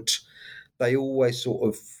irreverent. They always sort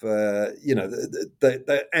of,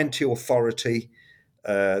 they're anti-authority.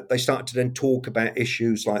 They started to then talk about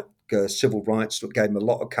issues like civil rights, that gave them a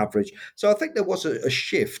lot of coverage. So I think there was a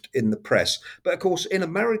shift in the press. But of course, in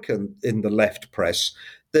America, in the left press,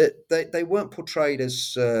 that they weren't portrayed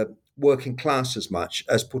as working class as much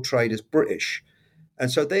as portrayed as British. And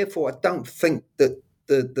so therefore, I don't think that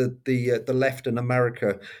the left in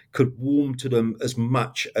America could warm to them as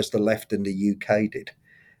much as the left in the UK did.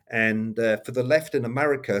 And for the left in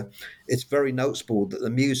America, it's very noticeable that the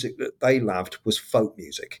music that they loved was folk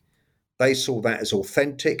music. They saw that as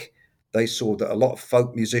authentic. They saw that a lot of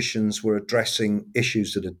folk musicians were addressing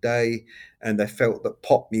issues of the day, and they felt that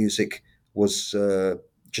pop music was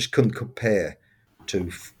just couldn't compare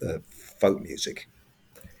to folk music.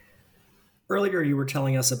 Earlier, you were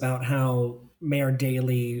telling us about how Mayor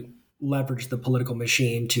Daley leveraged the political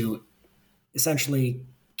machine to essentially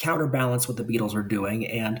counterbalance what the Beatles were doing.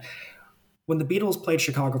 And when the Beatles played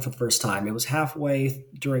Chicago for the first time, it was halfway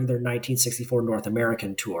during their 1964 North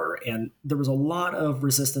American tour. And there was a lot of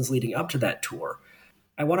resistance leading up to that tour.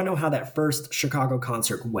 I want to know how that first Chicago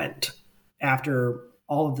concert went after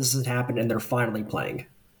all of this has happened and they're finally playing.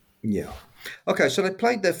 Yeah. Okay, so they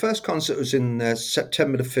played their first concert was in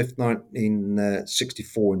September the 5th,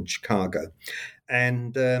 1964 in Chicago.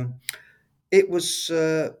 And it was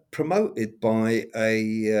promoted by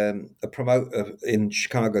a promoter in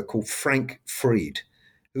Chicago called Frank Fried,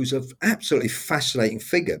 who's an absolutely fascinating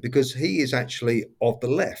figure because he is actually of the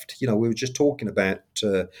left. You know, we were just talking about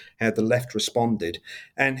how the left responded,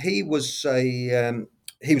 and he was a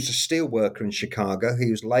steel worker in Chicago. He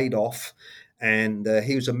was laid off, and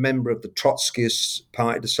he was a member of the Trotskyist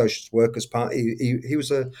Party, the Socialist Workers' Party. He was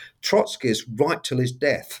a Trotskyist right till his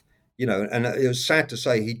death. You know, and it was sad to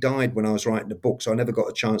say he died when I was writing the book, so I never got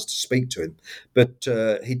a chance to speak to him. But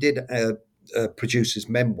he did produce his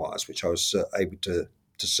memoirs, which I was able to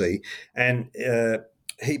see, and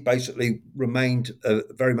he basically remained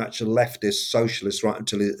very much a leftist socialist right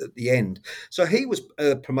until at the end. So he was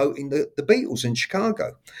promoting the Beatles in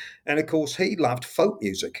Chicago, and of course he loved folk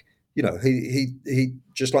music. You know, he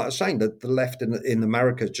just like I was saying, that the left in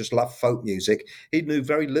America just loved folk music. He knew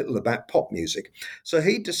very little about pop music, so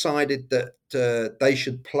he decided that they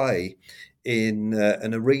should play in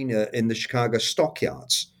an arena in the Chicago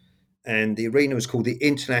Stockyards, and the arena was called the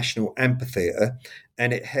International Amphitheater,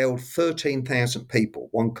 and it held 13,000 people.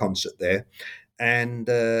 One concert there, and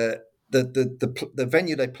the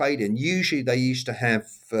venue they played in. Usually, they used to have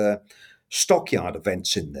stockyard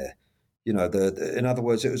events in there. You know, in other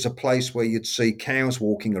words, it was a place where you'd see cows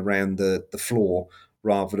walking around the floor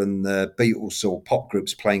rather than the Beatles or pop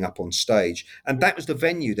groups playing up on stage. And that was the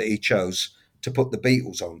venue that he chose to put the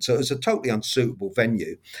Beatles on. So it was a totally unsuitable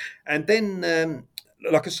venue. And then,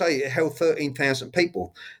 like I say, it held 13,000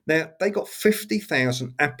 people. Now, they got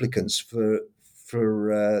 50,000 applicants for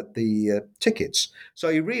the tickets. So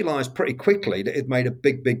he realised pretty quickly that he'd made a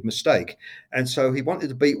big mistake. And so he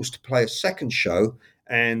wanted the Beatles to play a second show,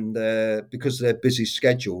 and because of their busy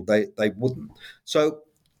schedule, they wouldn't. So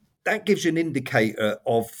that gives you an indicator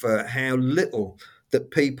of how little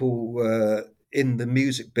that people in the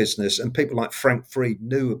music business and people like Frank Fried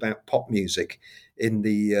knew about pop music in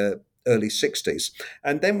the early 60s.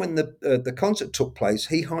 And then when the concert took place,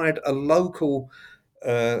 he hired a local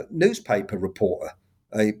newspaper reporter,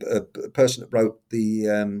 a person that wrote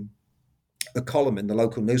a column in the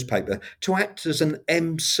local newspaper, to act as an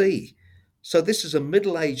MC. So this is a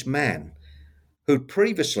middle-aged man who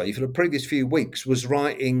previously, for the previous few weeks, was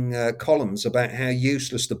writing columns about how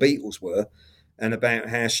useless the Beatles were and about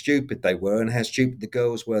how stupid they were and how stupid the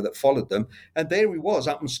girls were that followed them. And there he was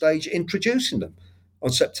up on stage introducing them on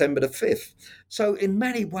September the 5th. So in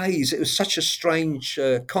many ways, it was such a strange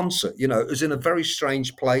concert. You know, it was in a very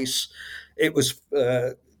strange place. It was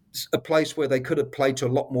a place where they could have played to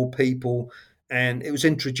a lot more people. And it was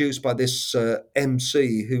introduced by this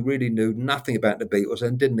MC who really knew nothing about the Beatles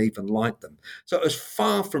and didn't even like them. So it was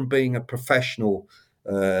far from being a professional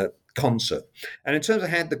concert. And in terms of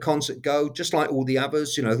how the concert go, just like all the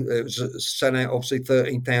others, you know, it was sent out obviously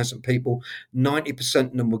 13,000 people. 90%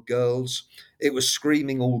 of them were girls. It was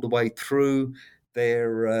screaming all the way through.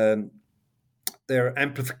 Their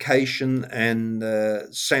amplification and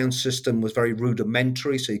sound system was very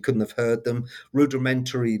rudimentary, so you couldn't have heard them.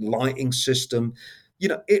 Rudimentary lighting system. You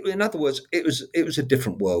know, in other words, it was a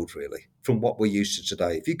different world, really, from what we're used to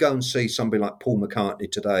today. If you go and see somebody like Paul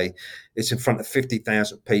McCartney today, it's in front of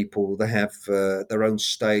 50,000 people. They have their own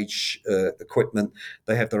stage equipment.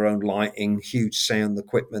 They have their own lighting, huge sound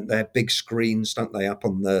equipment. They have big screens, don't they, up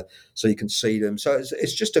on so you can see them. So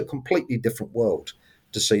it's just a completely different world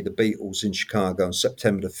to see the Beatles in Chicago on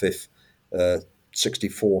September the 5th,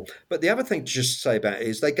 64. But the other thing to just say about it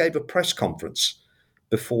is they gave a press conference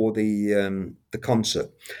before the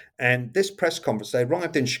concert. And this press conference, they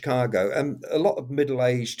arrived in Chicago, and a lot of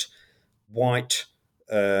middle-aged white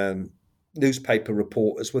newspaper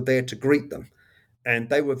reporters were there to greet them. And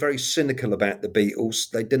they were very cynical about the Beatles.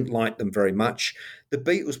 They didn't like them very much. The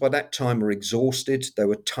Beatles by that time were exhausted. They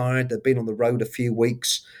were tired. They'd been on the road a few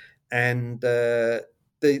weeks. And the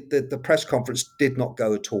press conference did not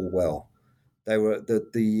go at all well. They were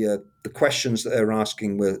the questions that they were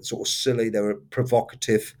asking were sort of silly. They were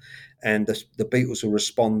provocative, and the Beatles were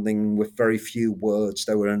responding with very few words.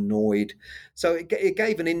 They were annoyed, so it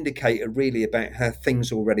gave an indicator really about how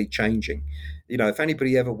things are already changing. You know, if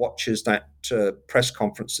anybody ever watches that press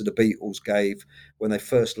conference that the Beatles gave when they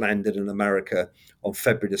first landed in America on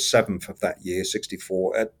February the 7th of that year,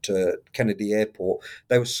 64, at Kennedy Airport,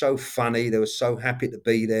 they were so funny. They were so happy to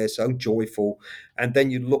be there, so joyful. And then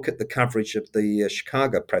you look at the coverage of the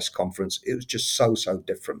Chicago press conference, it was just so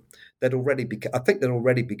different. I think they'd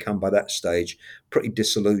already become by that stage pretty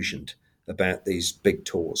disillusioned about these big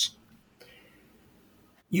tours.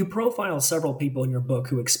 You profile several people in your book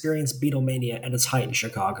who experienced Beatlemania at its height in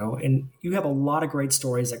Chicago, and you have a lot of great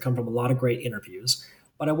stories that come from a lot of great interviews.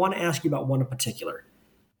 But I want to ask you about one in particular.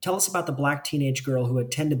 Tell us about the black teenage girl who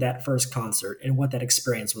attended that first concert and what that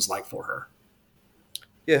experience was like for her.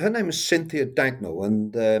 Yeah, her name is Cynthia Dagnall,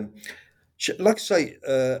 and like I say,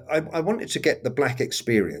 I wanted to get the black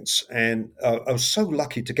experience, and I was so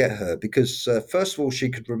lucky to get her because, first of all, she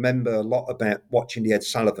could remember a lot about watching the Ed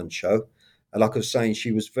Sullivan Show. And like I was saying,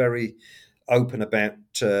 she was very open about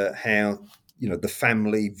how the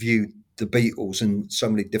family viewed the Beatles in so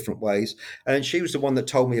many different ways, and she was the one that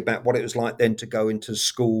told me about what it was like then to go into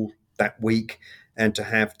school that week and to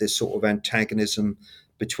have this sort of antagonism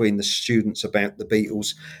between the students about the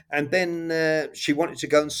Beatles. And then she wanted to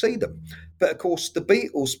go and see them. But of course, the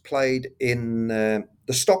Beatles played in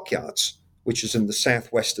the Stockyards, which is in the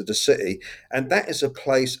southwest of the city. And that is a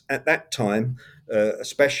place at that time,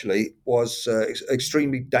 especially, was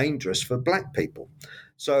extremely dangerous for black people.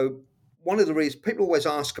 So one of the reasons people always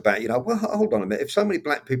ask about, well, hold on a minute, if so many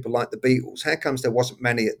black people like the Beatles, how comes there wasn't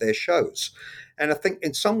many at their shows? And I think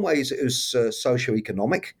in some ways it was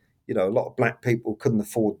socioeconomic. A lot of black people couldn't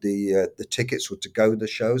afford the tickets or to go to the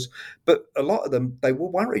shows, but a lot of them, they were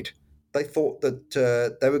worried. They thought that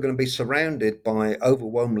they were going to be surrounded by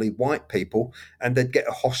overwhelmingly white people and they'd get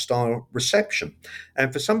a hostile reception.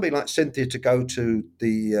 And for somebody like Cynthia to go to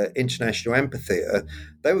the International Amphitheatre,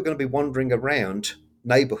 they were going to be wandering around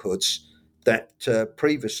neighbourhoods that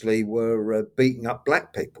previously were beating up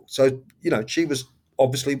black people. So, she was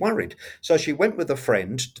obviously worried. So she went with a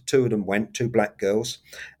friend, the two of them went, two black girls,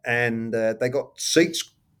 and they got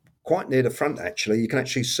seats quite near the front, actually. You can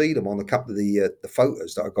actually see them on a couple of the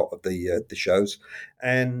photos that I got of the shows.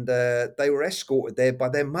 And they were escorted there by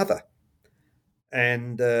their mother.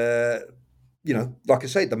 And, like I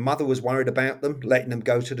say, the mother was worried about them, letting them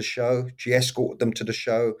go to the show. She escorted them to the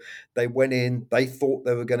show. They went in. They thought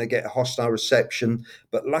they were going to get a hostile reception,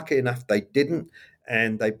 but lucky enough, they didn't.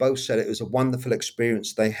 And they both said it was a wonderful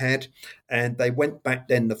experience they had. And they went back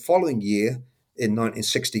then the following year in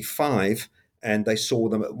 1965, and they saw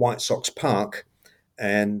them at White Sox Park.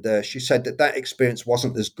 And she said that experience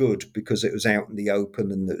wasn't as good because it was out in the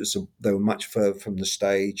open and they were much further from the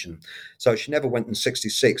stage. And so she never went in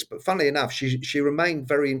 66. But funnily enough, she remained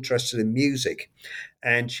very interested in music.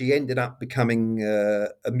 And she ended up becoming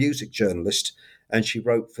a music journalist. And she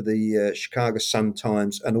wrote for the Chicago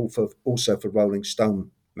Sun-Times and also for Rolling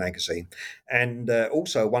Stone magazine. And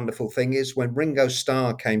also a wonderful thing is when Ringo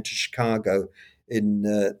Starr came to Chicago in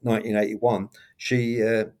 1981, she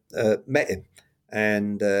met him.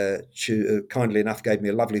 And she kindly enough gave me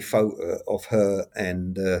a lovely photo of her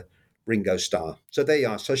and Ringo Starr. So there you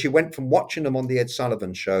are. So she went from watching them on the Ed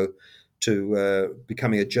Sullivan Show to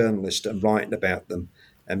becoming a journalist and writing about them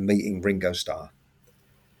and meeting Ringo Starr.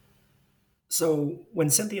 So when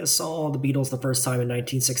Cynthia saw the Beatles the first time in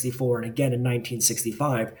 1964 and again in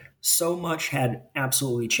 1965, so much had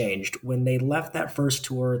absolutely changed. When they left that first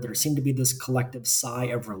tour, there seemed to be this collective sigh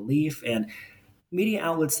of relief, and media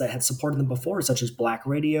outlets that had supported them before, such as Black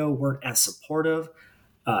Radio, weren't as supportive.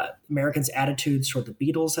 Americans' attitudes toward the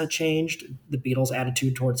Beatles had changed. The Beatles'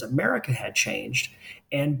 attitude towards America had changed.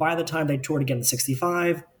 And by the time they toured again in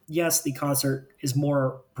 65, yes, the concert is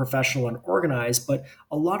more professional and organized, but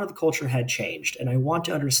a lot of the culture had changed. And I want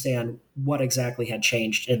to understand what exactly had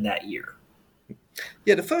changed in that year.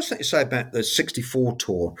 Yeah, the first thing to say about the 64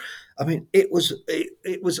 tour, I mean, it was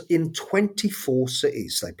in 24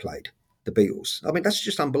 cities they played. The Beatles. I mean, that's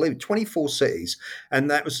just unbelievable. 24 cities, and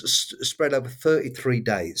that was spread over 33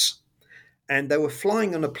 days. And they were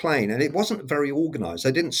flying on a plane, and it wasn't very organized.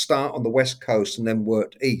 They didn't start on the West Coast and then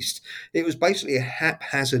worked east. It was basically a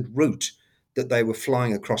haphazard route that they were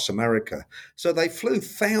flying across America. So they flew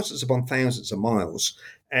thousands upon thousands of miles.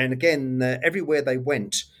 And again, everywhere they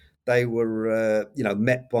went, they were,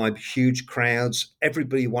 met by huge crowds.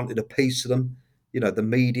 Everybody wanted a piece of them. The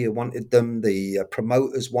media wanted them, the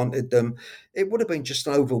promoters wanted them. It would have been just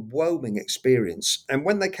an overwhelming experience. And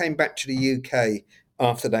when they came back to the UK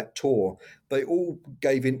after that tour, they all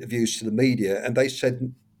gave interviews to the media and they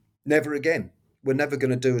said, never again. We're never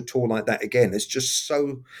going to do a tour like that again. It's just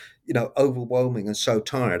so, overwhelming and so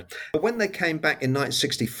tired. But when they came back in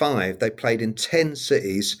 1965, they played in 10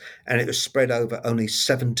 cities and it was spread over only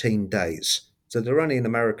 17 days. So they're only in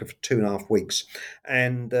America for 2.5 weeks.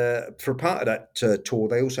 And for part of that tour,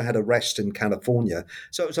 they also had a rest in California.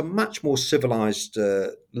 So it was a much more civilized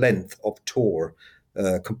length of tour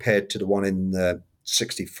compared to the one in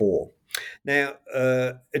 64. Now,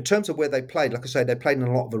 in terms of where they played, like I say, they played in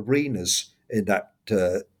a lot of arenas in that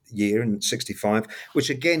year in 65, which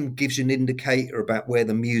again gives you an indicator about where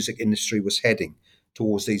the music industry was heading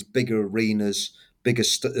towards these bigger arenas, bigger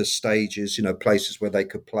stages, places where they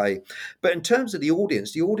could play. But in terms of the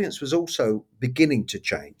audience was also beginning to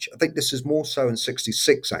change. I think this is more so in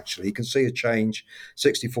 66, actually. You can see a change,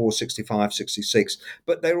 64, 65, 66.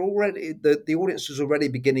 But they're already, the audience was already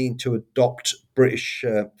beginning to adopt British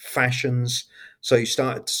fashions. So you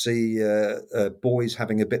started to see boys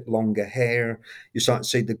having a bit longer hair. You start to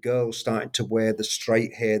see the girls starting to wear the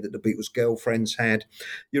straight hair that the Beatles' girlfriends had.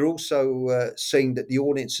 You're also seeing that the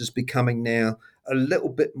audience is becoming now a little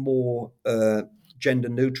bit more gender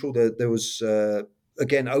neutral. There was,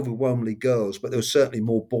 again, overwhelmingly girls, but there was certainly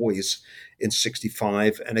more boys in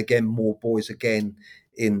 65, and again, more boys again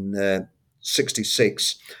in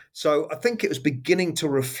 66. So I think it was beginning to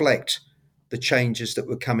reflect the changes that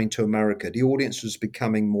were coming to America. The audience was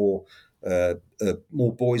becoming more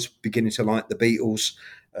boys beginning to like the Beatles.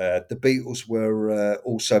 The Beatles were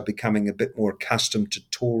also becoming a bit more accustomed to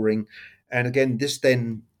touring. And again, this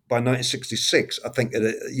then, by 1966, I think it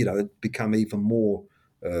had become even more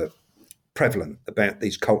prevalent about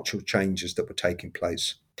these cultural changes that were taking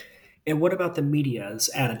place. And what about the media's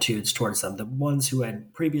attitudes towards them, the ones who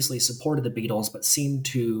had previously supported the Beatles but seemed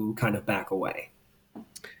to kind of back away?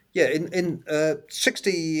 Yeah, in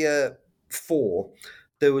 64,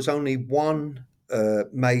 there was only one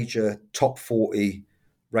major top 40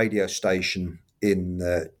 radio station in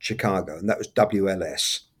Chicago, and that was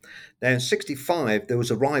WLS. Now, in 65, there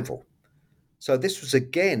was a rival. So this was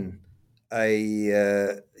again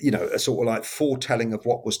a sort of like foretelling of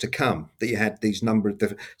what was to come, that you had these number of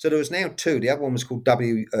different. So there was now two. The other one was called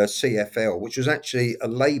WCFL, which was actually a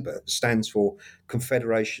Labour, stands for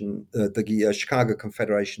Confederation, the Chicago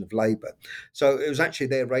Confederation of Labour. So it was actually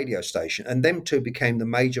their radio station, and them two became the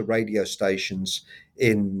major radio stations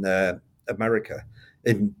in America,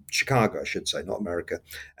 in Chicago, I should say, not America.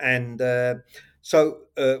 And so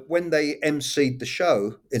when they emceed the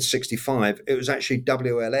show in 65, it was actually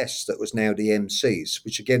WLS that was now the MCs,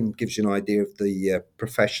 which again gives you an idea of the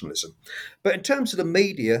professionalism. But in terms of the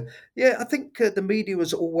media, yeah, I think the media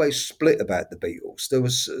was always split about the Beatles. There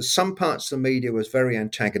was some parts of the media was very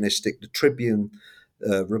antagonistic. The Tribune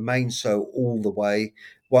remained so all the way,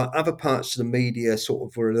 while other parts of the media sort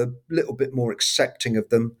of were a little bit more accepting of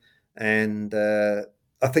them. And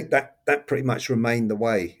I think that pretty much remained the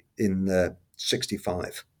way in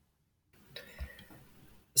 65.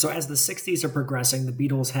 So as the 60s are progressing, the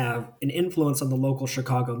Beatles have an influence on the local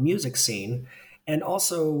Chicago music scene and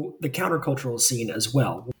also the countercultural scene as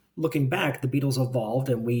well. Looking back, the Beatles evolved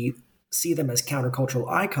and we see them as countercultural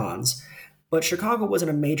icons, but Chicago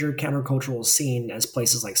wasn't a major countercultural scene as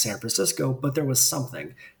places like San Francisco, but there was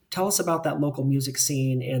something. Tell us about that local music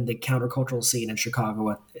scene and the countercultural scene in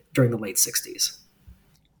Chicago during the late 60s.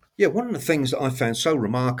 Yeah, one of the things that I found so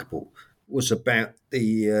remarkable was about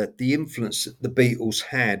the influence that the Beatles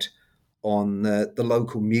had on the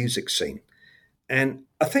local music scene. And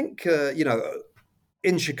I think,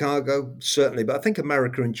 in Chicago, certainly, but I think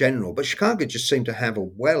America in general, but Chicago just seemed to have a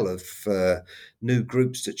well of new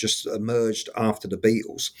groups that just emerged after the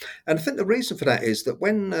Beatles. And I think the reason for that is that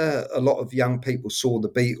when a lot of young people saw the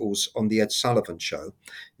Beatles on the Ed Sullivan Show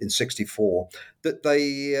in 64, that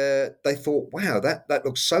they thought, wow, that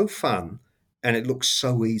looks so fun and it looks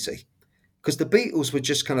so easy. Because the Beatles were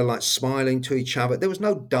just kind of like smiling to each other. There was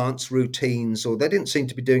no dance routines, or they didn't seem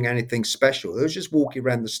to be doing anything special. They were just walking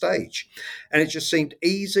around the stage. And it just seemed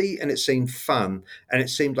easy and it seemed fun. And it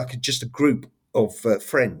seemed like just a group of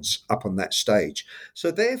friends up on that stage. So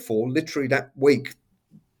therefore, literally that week,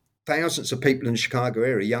 thousands of people in the Chicago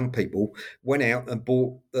area, young people, went out and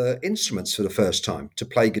bought instruments for the first time to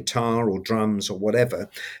play guitar or drums or whatever.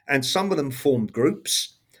 And some of them formed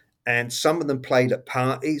groups. And some of them played at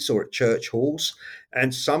parties or at church halls,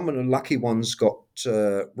 and some of the lucky ones got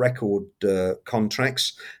record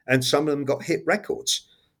contracts, and some of them got hit records.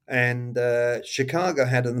 And Chicago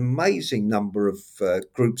had an amazing number of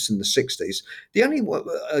groups in the 60s. The only one,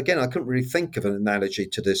 again, I couldn't really think of an analogy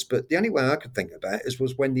to this, but the only way I could think about it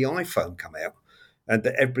was when the iPhone came out, and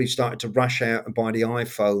that everybody started to rush out and buy the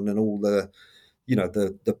iPhone and all the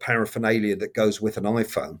paraphernalia that goes with an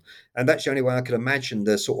iPhone. And that's the only way I could imagine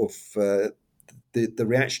the sort of the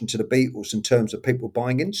reaction to the Beatles in terms of people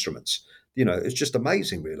buying instruments. It's just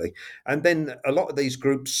amazing, really. And then a lot of these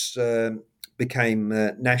groups became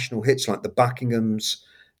national hits, like the Buckinghams,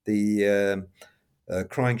 the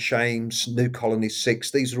Crying Shames, New Colony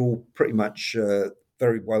 6. These are all pretty much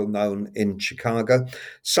very well known in Chicago.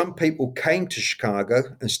 Some people came to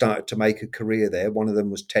Chicago and started to make a career there. One of them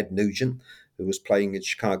was Ted Nugent, who was playing in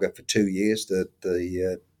Chicago for 2 years, the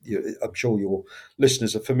I'm sure your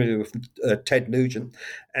listeners are familiar with Ted Nugent.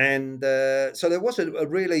 And so there was a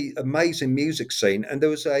really amazing music scene, and there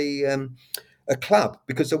was a club,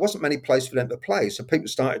 because there wasn't many places for them to play. So people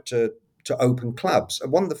started to open clubs.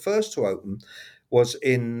 And one of the first to open was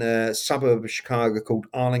in a suburb of Chicago called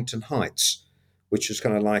Arlington Heights, which was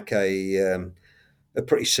kind of like a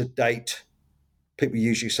pretty sedate, people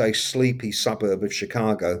usually say sleepy suburb of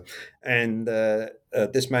Chicago. And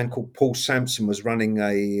this man called Paul Sampson was running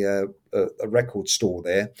a record store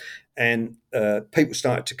there. And people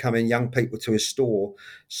started to come in, young people, to his store,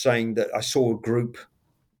 saying that, I saw a group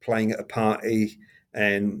playing at a party,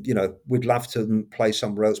 and we'd love to play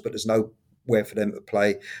somewhere else, but there's nowhere for them to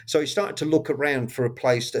play. So he started to look around for a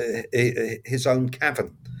place, his own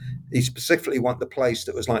cavern. He specifically wanted the place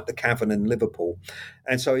that was like the Cavern in Liverpool.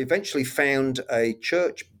 And so he eventually found a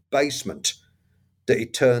church basement that he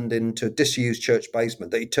turned into, disused church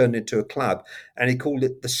basement that he turned into a club, and he called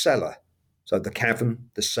it the Cellar. So the Cavern,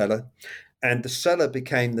 the Cellar. And the Cellar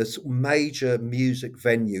became this major music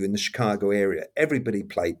venue in the Chicago area. Everybody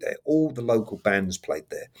played there. All the local bands played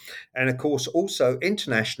there. And of course, also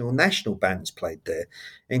international, national bands played there,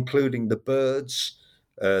 including the Byrds,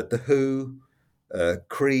 the Who,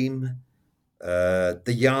 Cream, the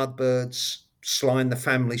Yardbirds, Sly and the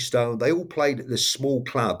Family Stone. They all played at this small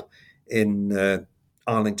club in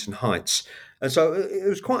Arlington Heights. And so it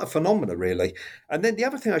was quite a phenomenon, really. And then the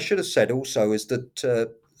other thing I should have said also is that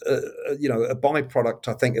a byproduct,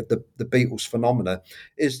 I think, of the Beatles phenomena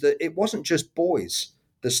is that it wasn't just boys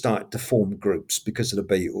that started to form groups because of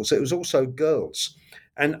the Beatles. It was also girls.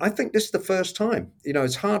 And I think this is the first time.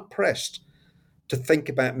 It's hard pressed to think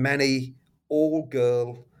about many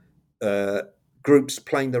all-girl groups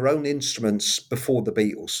playing their own instruments before the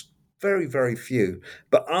Beatles. Very, very few.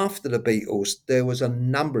 But after the Beatles, there was a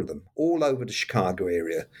number of them all over the Chicago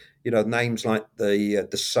area. Names like the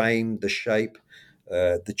Same, the Shape,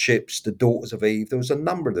 the Chips, the Daughters of Eve. There was a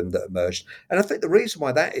number of them that emerged. And I think the reason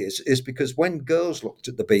why that is because when girls looked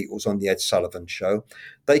at the Beatles on the Ed Sullivan Show,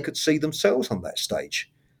 they could see themselves on that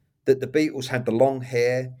stage. That the Beatles had the long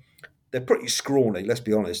hair. They're pretty scrawny, let's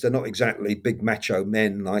be honest. They're not exactly big macho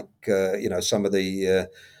men like, some of the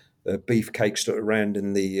beefcakes that were around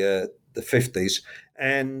in the 50s.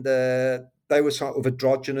 And they were sort of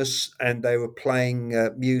androgynous, and they were playing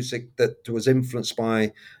music that was influenced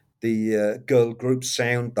by the girl group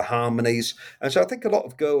sound, the harmonies. And so I think a lot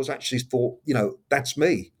of girls actually thought, that's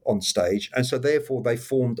me on stage. And so therefore they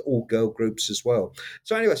formed all girl groups as well.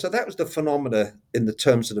 So anyway, so that was the phenomena in the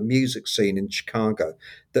terms of the music scene in Chicago,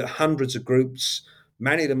 that hundreds of groups,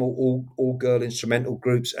 many of them all girl instrumental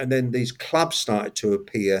groups. And then these clubs started to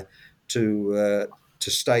appear to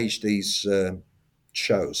stage these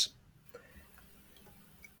shows.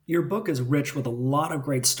 Your book is rich with a lot of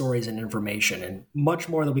great stories and information, and much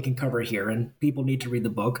more that we can cover here, and people need to read the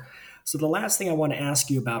book. So the last thing I want to ask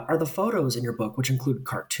you about are the photos in your book, which include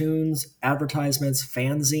cartoons, advertisements,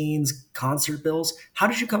 fanzines, concert bills. How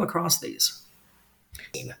did you come across these?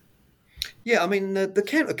 Yeah, I mean, the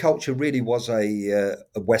counterculture really was a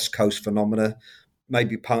West Coast phenomena,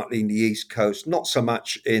 maybe partly in the East Coast, not so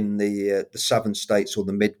much in the southern states or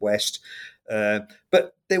the Midwest.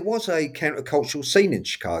 But there was a countercultural scene in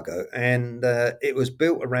Chicago, and it was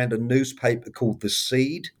built around a newspaper called The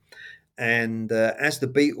Seed. And as the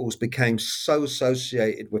Beatles became so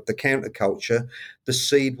associated with the counterculture, The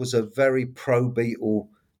Seed was a very pro-Beatle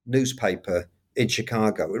newspaper in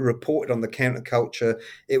Chicago. It reported on the counterculture.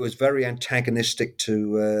 It was very antagonistic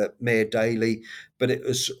to Mayor Daley, but it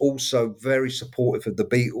was also very supportive of the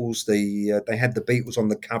Beatles. They had the Beatles on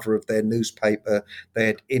the cover of their newspaper. They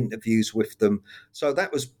had interviews with them. So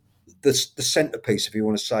that was the centerpiece, if you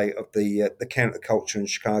want to say, of the counterculture in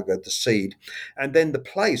Chicago, The Seed. And then the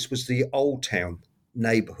place was the Old Town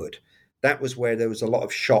neighborhood. That was where there was a lot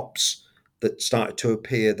of shops that started to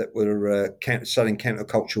appear that were selling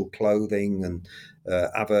countercultural clothing and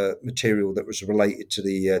other material that was related to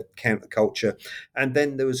the counterculture. And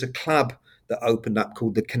then there was a club that opened up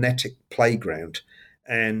called the Kinetic Playground.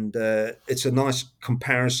 And it's a nice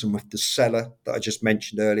comparison with the Cellar that I just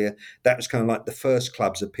mentioned earlier. That was kind of like the first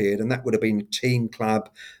clubs appeared, and that would have been a teen club,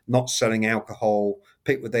 not selling alcohol.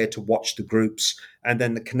 People were there to watch the groups. And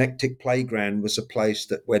then the Kinetic Playground was a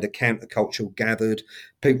place where the counterculture gathered.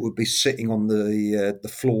 People would be sitting on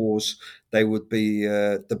the floors. There'd be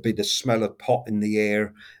the smell of pot in the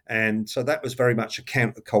air. And so that was very much a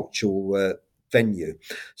countercultural venue.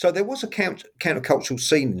 So there was a countercultural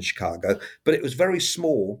scene in Chicago, but it was very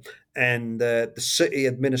small, and the city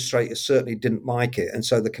administrator certainly didn't like it. And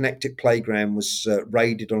so the Kinetic Playground was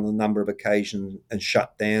raided on a number of occasions and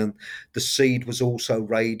shut down. The Seed was also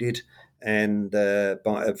raided, and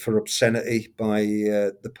for obscenity by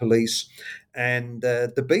the police. And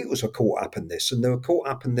the Beatles were caught up in this, and they were caught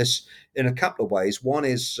up in this in a couple of ways. One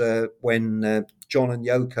is when John and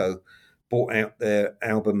Yoko brought out their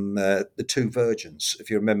album, The Two Virgins. If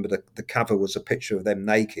you remember, the cover was a picture of them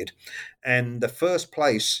naked. And the first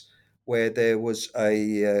place where there was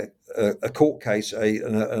a court case,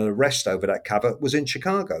 an arrest over that cover, was in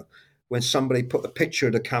Chicago, when somebody put a picture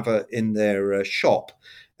of the cover in their shop,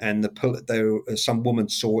 and some woman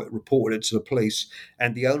saw it, reported it to the police,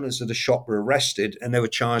 and the owners of the shop were arrested, and they were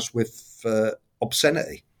charged with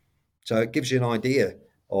obscenity. So it gives you an idea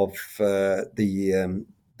of the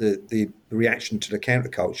reaction to the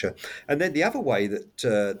counterculture. And then the other way that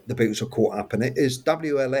the Beatles were caught up in it is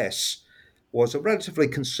WLS was a relatively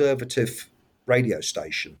conservative radio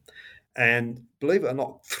station. And believe it or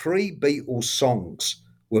not, 3 Beatles songs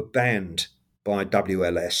were banned by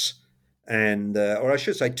WLS. And, or I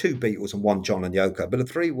should say 2 Beatles and 1 John and Yoko. But the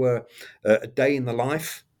 3 were A Day in the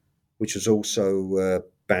Life, which was also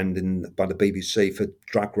banned by the BBC for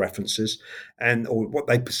drug references, or what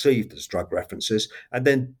they perceived as drug references. And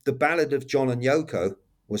then the Ballad of John and Yoko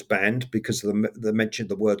was banned because they mentioned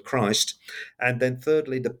the word Christ. And then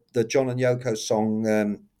thirdly, the John and Yoko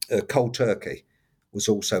song Cold Turkey was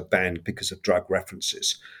also banned because of drug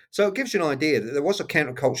references. So it gives you an idea that there was a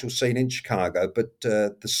countercultural scene in Chicago, but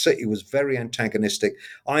the city was very antagonistic.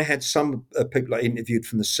 I had some people I interviewed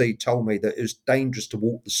from the sea told me that it was dangerous to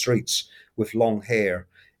walk the streets with long hair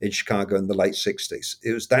in Chicago in the late 60s.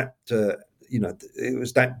 It was that,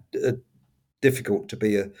 difficult to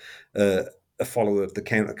be a follower of the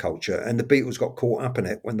counterculture, and the Beatles got caught up in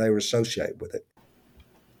it when they were associated with it.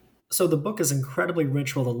 So the book is incredibly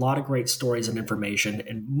rich with a lot of great stories and information,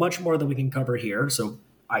 and much more than we can cover here. So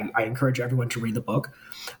I encourage everyone to read the book.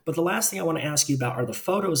 But the last thing I want to ask you about are the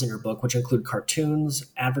photos in your book, which include cartoons,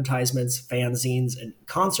 advertisements, fanzines, and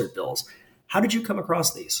concert bills. How did you come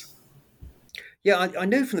across these? Yeah, I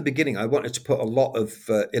knew from the beginning I wanted to put a lot of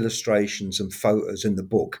illustrations and photos in the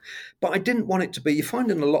book, but I didn't want it to be. You find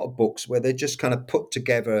in a lot of books where they're just kind of put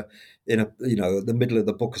together in the middle of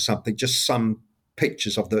the book or something, just some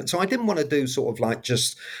pictures of them. So I didn't want to do sort of like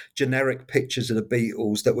just generic pictures of the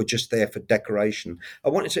Beatles that were just there for decoration. I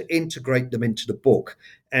wanted to integrate them into the book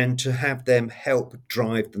and to have them help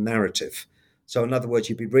drive the narrative. So in other words,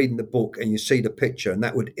 you'd be reading the book and you see the picture, and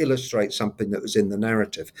that would illustrate something that was in the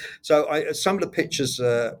narrative. So some of the pictures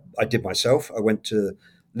I did myself. I went to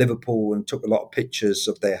Liverpool and took a lot of pictures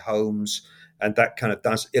of their homes, and that kind of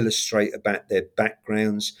does illustrate about their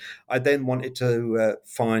backgrounds. I then wanted to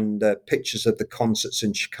find pictures of the concerts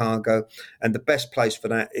in Chicago, and the best place for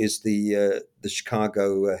that is the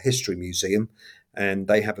Chicago History Museum, and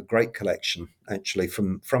they have a great collection actually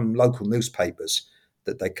from local newspapers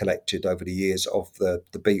that they collected over the years of the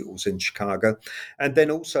Beatles in Chicago. And then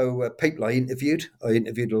also people I interviewed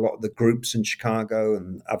a lot of the groups in Chicago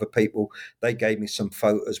and other people. They gave me some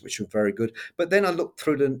photos, which were very good. But then I looked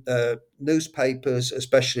through the newspapers,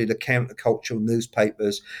 especially the countercultural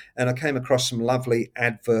newspapers, and I came across some lovely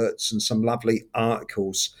adverts and some lovely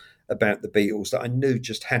articles about the Beatles that I knew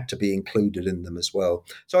just had to be included in them as well.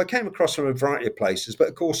 So I came across from a variety of places. But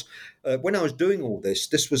of course, when I was doing all this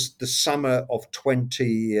was the summer of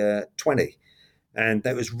 2020. And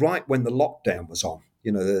that was right when the lockdown was on,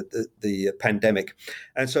 the pandemic.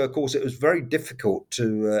 And so, of course, it was very difficult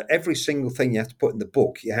to, every single thing you have to put in the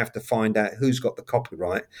book, you have to find out who's got the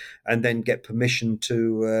copyright and then get permission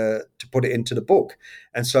to put it into the book.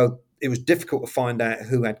 And so it was difficult to find out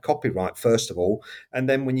who had copyright, first of all. And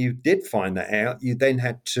then when you did find that out, you then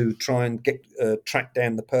had to try and track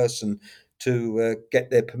down the person to get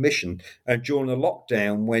their permission. And during the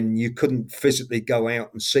lockdown, when you couldn't physically go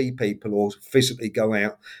out and see people or physically go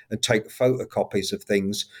out and take photocopies of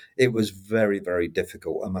things, it was very, very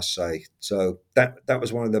difficult, I must say. So that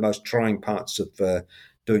was one of the most trying parts of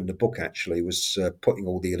doing the book, actually, was putting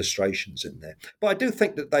all the illustrations in there. But I do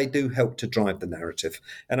think that they do help to drive the narrative,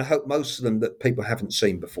 and I hope most of them that people haven't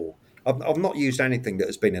seen before. I've not used anything that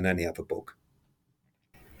has been in any other book.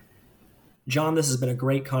 John, this has been a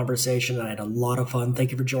great conversation, and I had a lot of fun.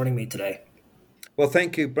 Thank you for joining me today. Well,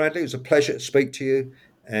 thank you, Bradley. It was a pleasure to speak to you,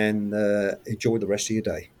 and enjoy the rest of your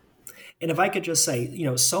day. And if I could just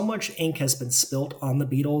say, so much ink has been spilt on the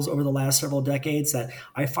Beatles over the last several decades that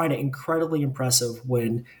I find it incredibly impressive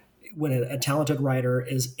when a talented writer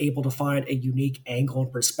is able to find a unique angle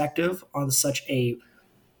and perspective on such a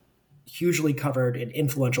hugely covered and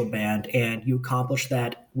influential band, and you accomplish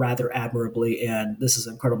that rather admirably. And this is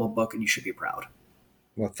an incredible book, and you should be proud.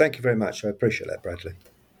 Well, thank you very much. I appreciate that, Bradley.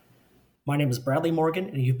 My name is Bradley Morgan,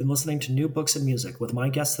 and you've been listening to New Books and Music with my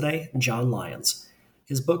guest today, John Lyons.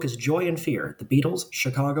 His book is Joy and Fear: The Beatles,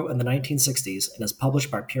 Chicago, and the 1960s, and is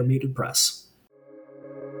published by Peer Muted Press.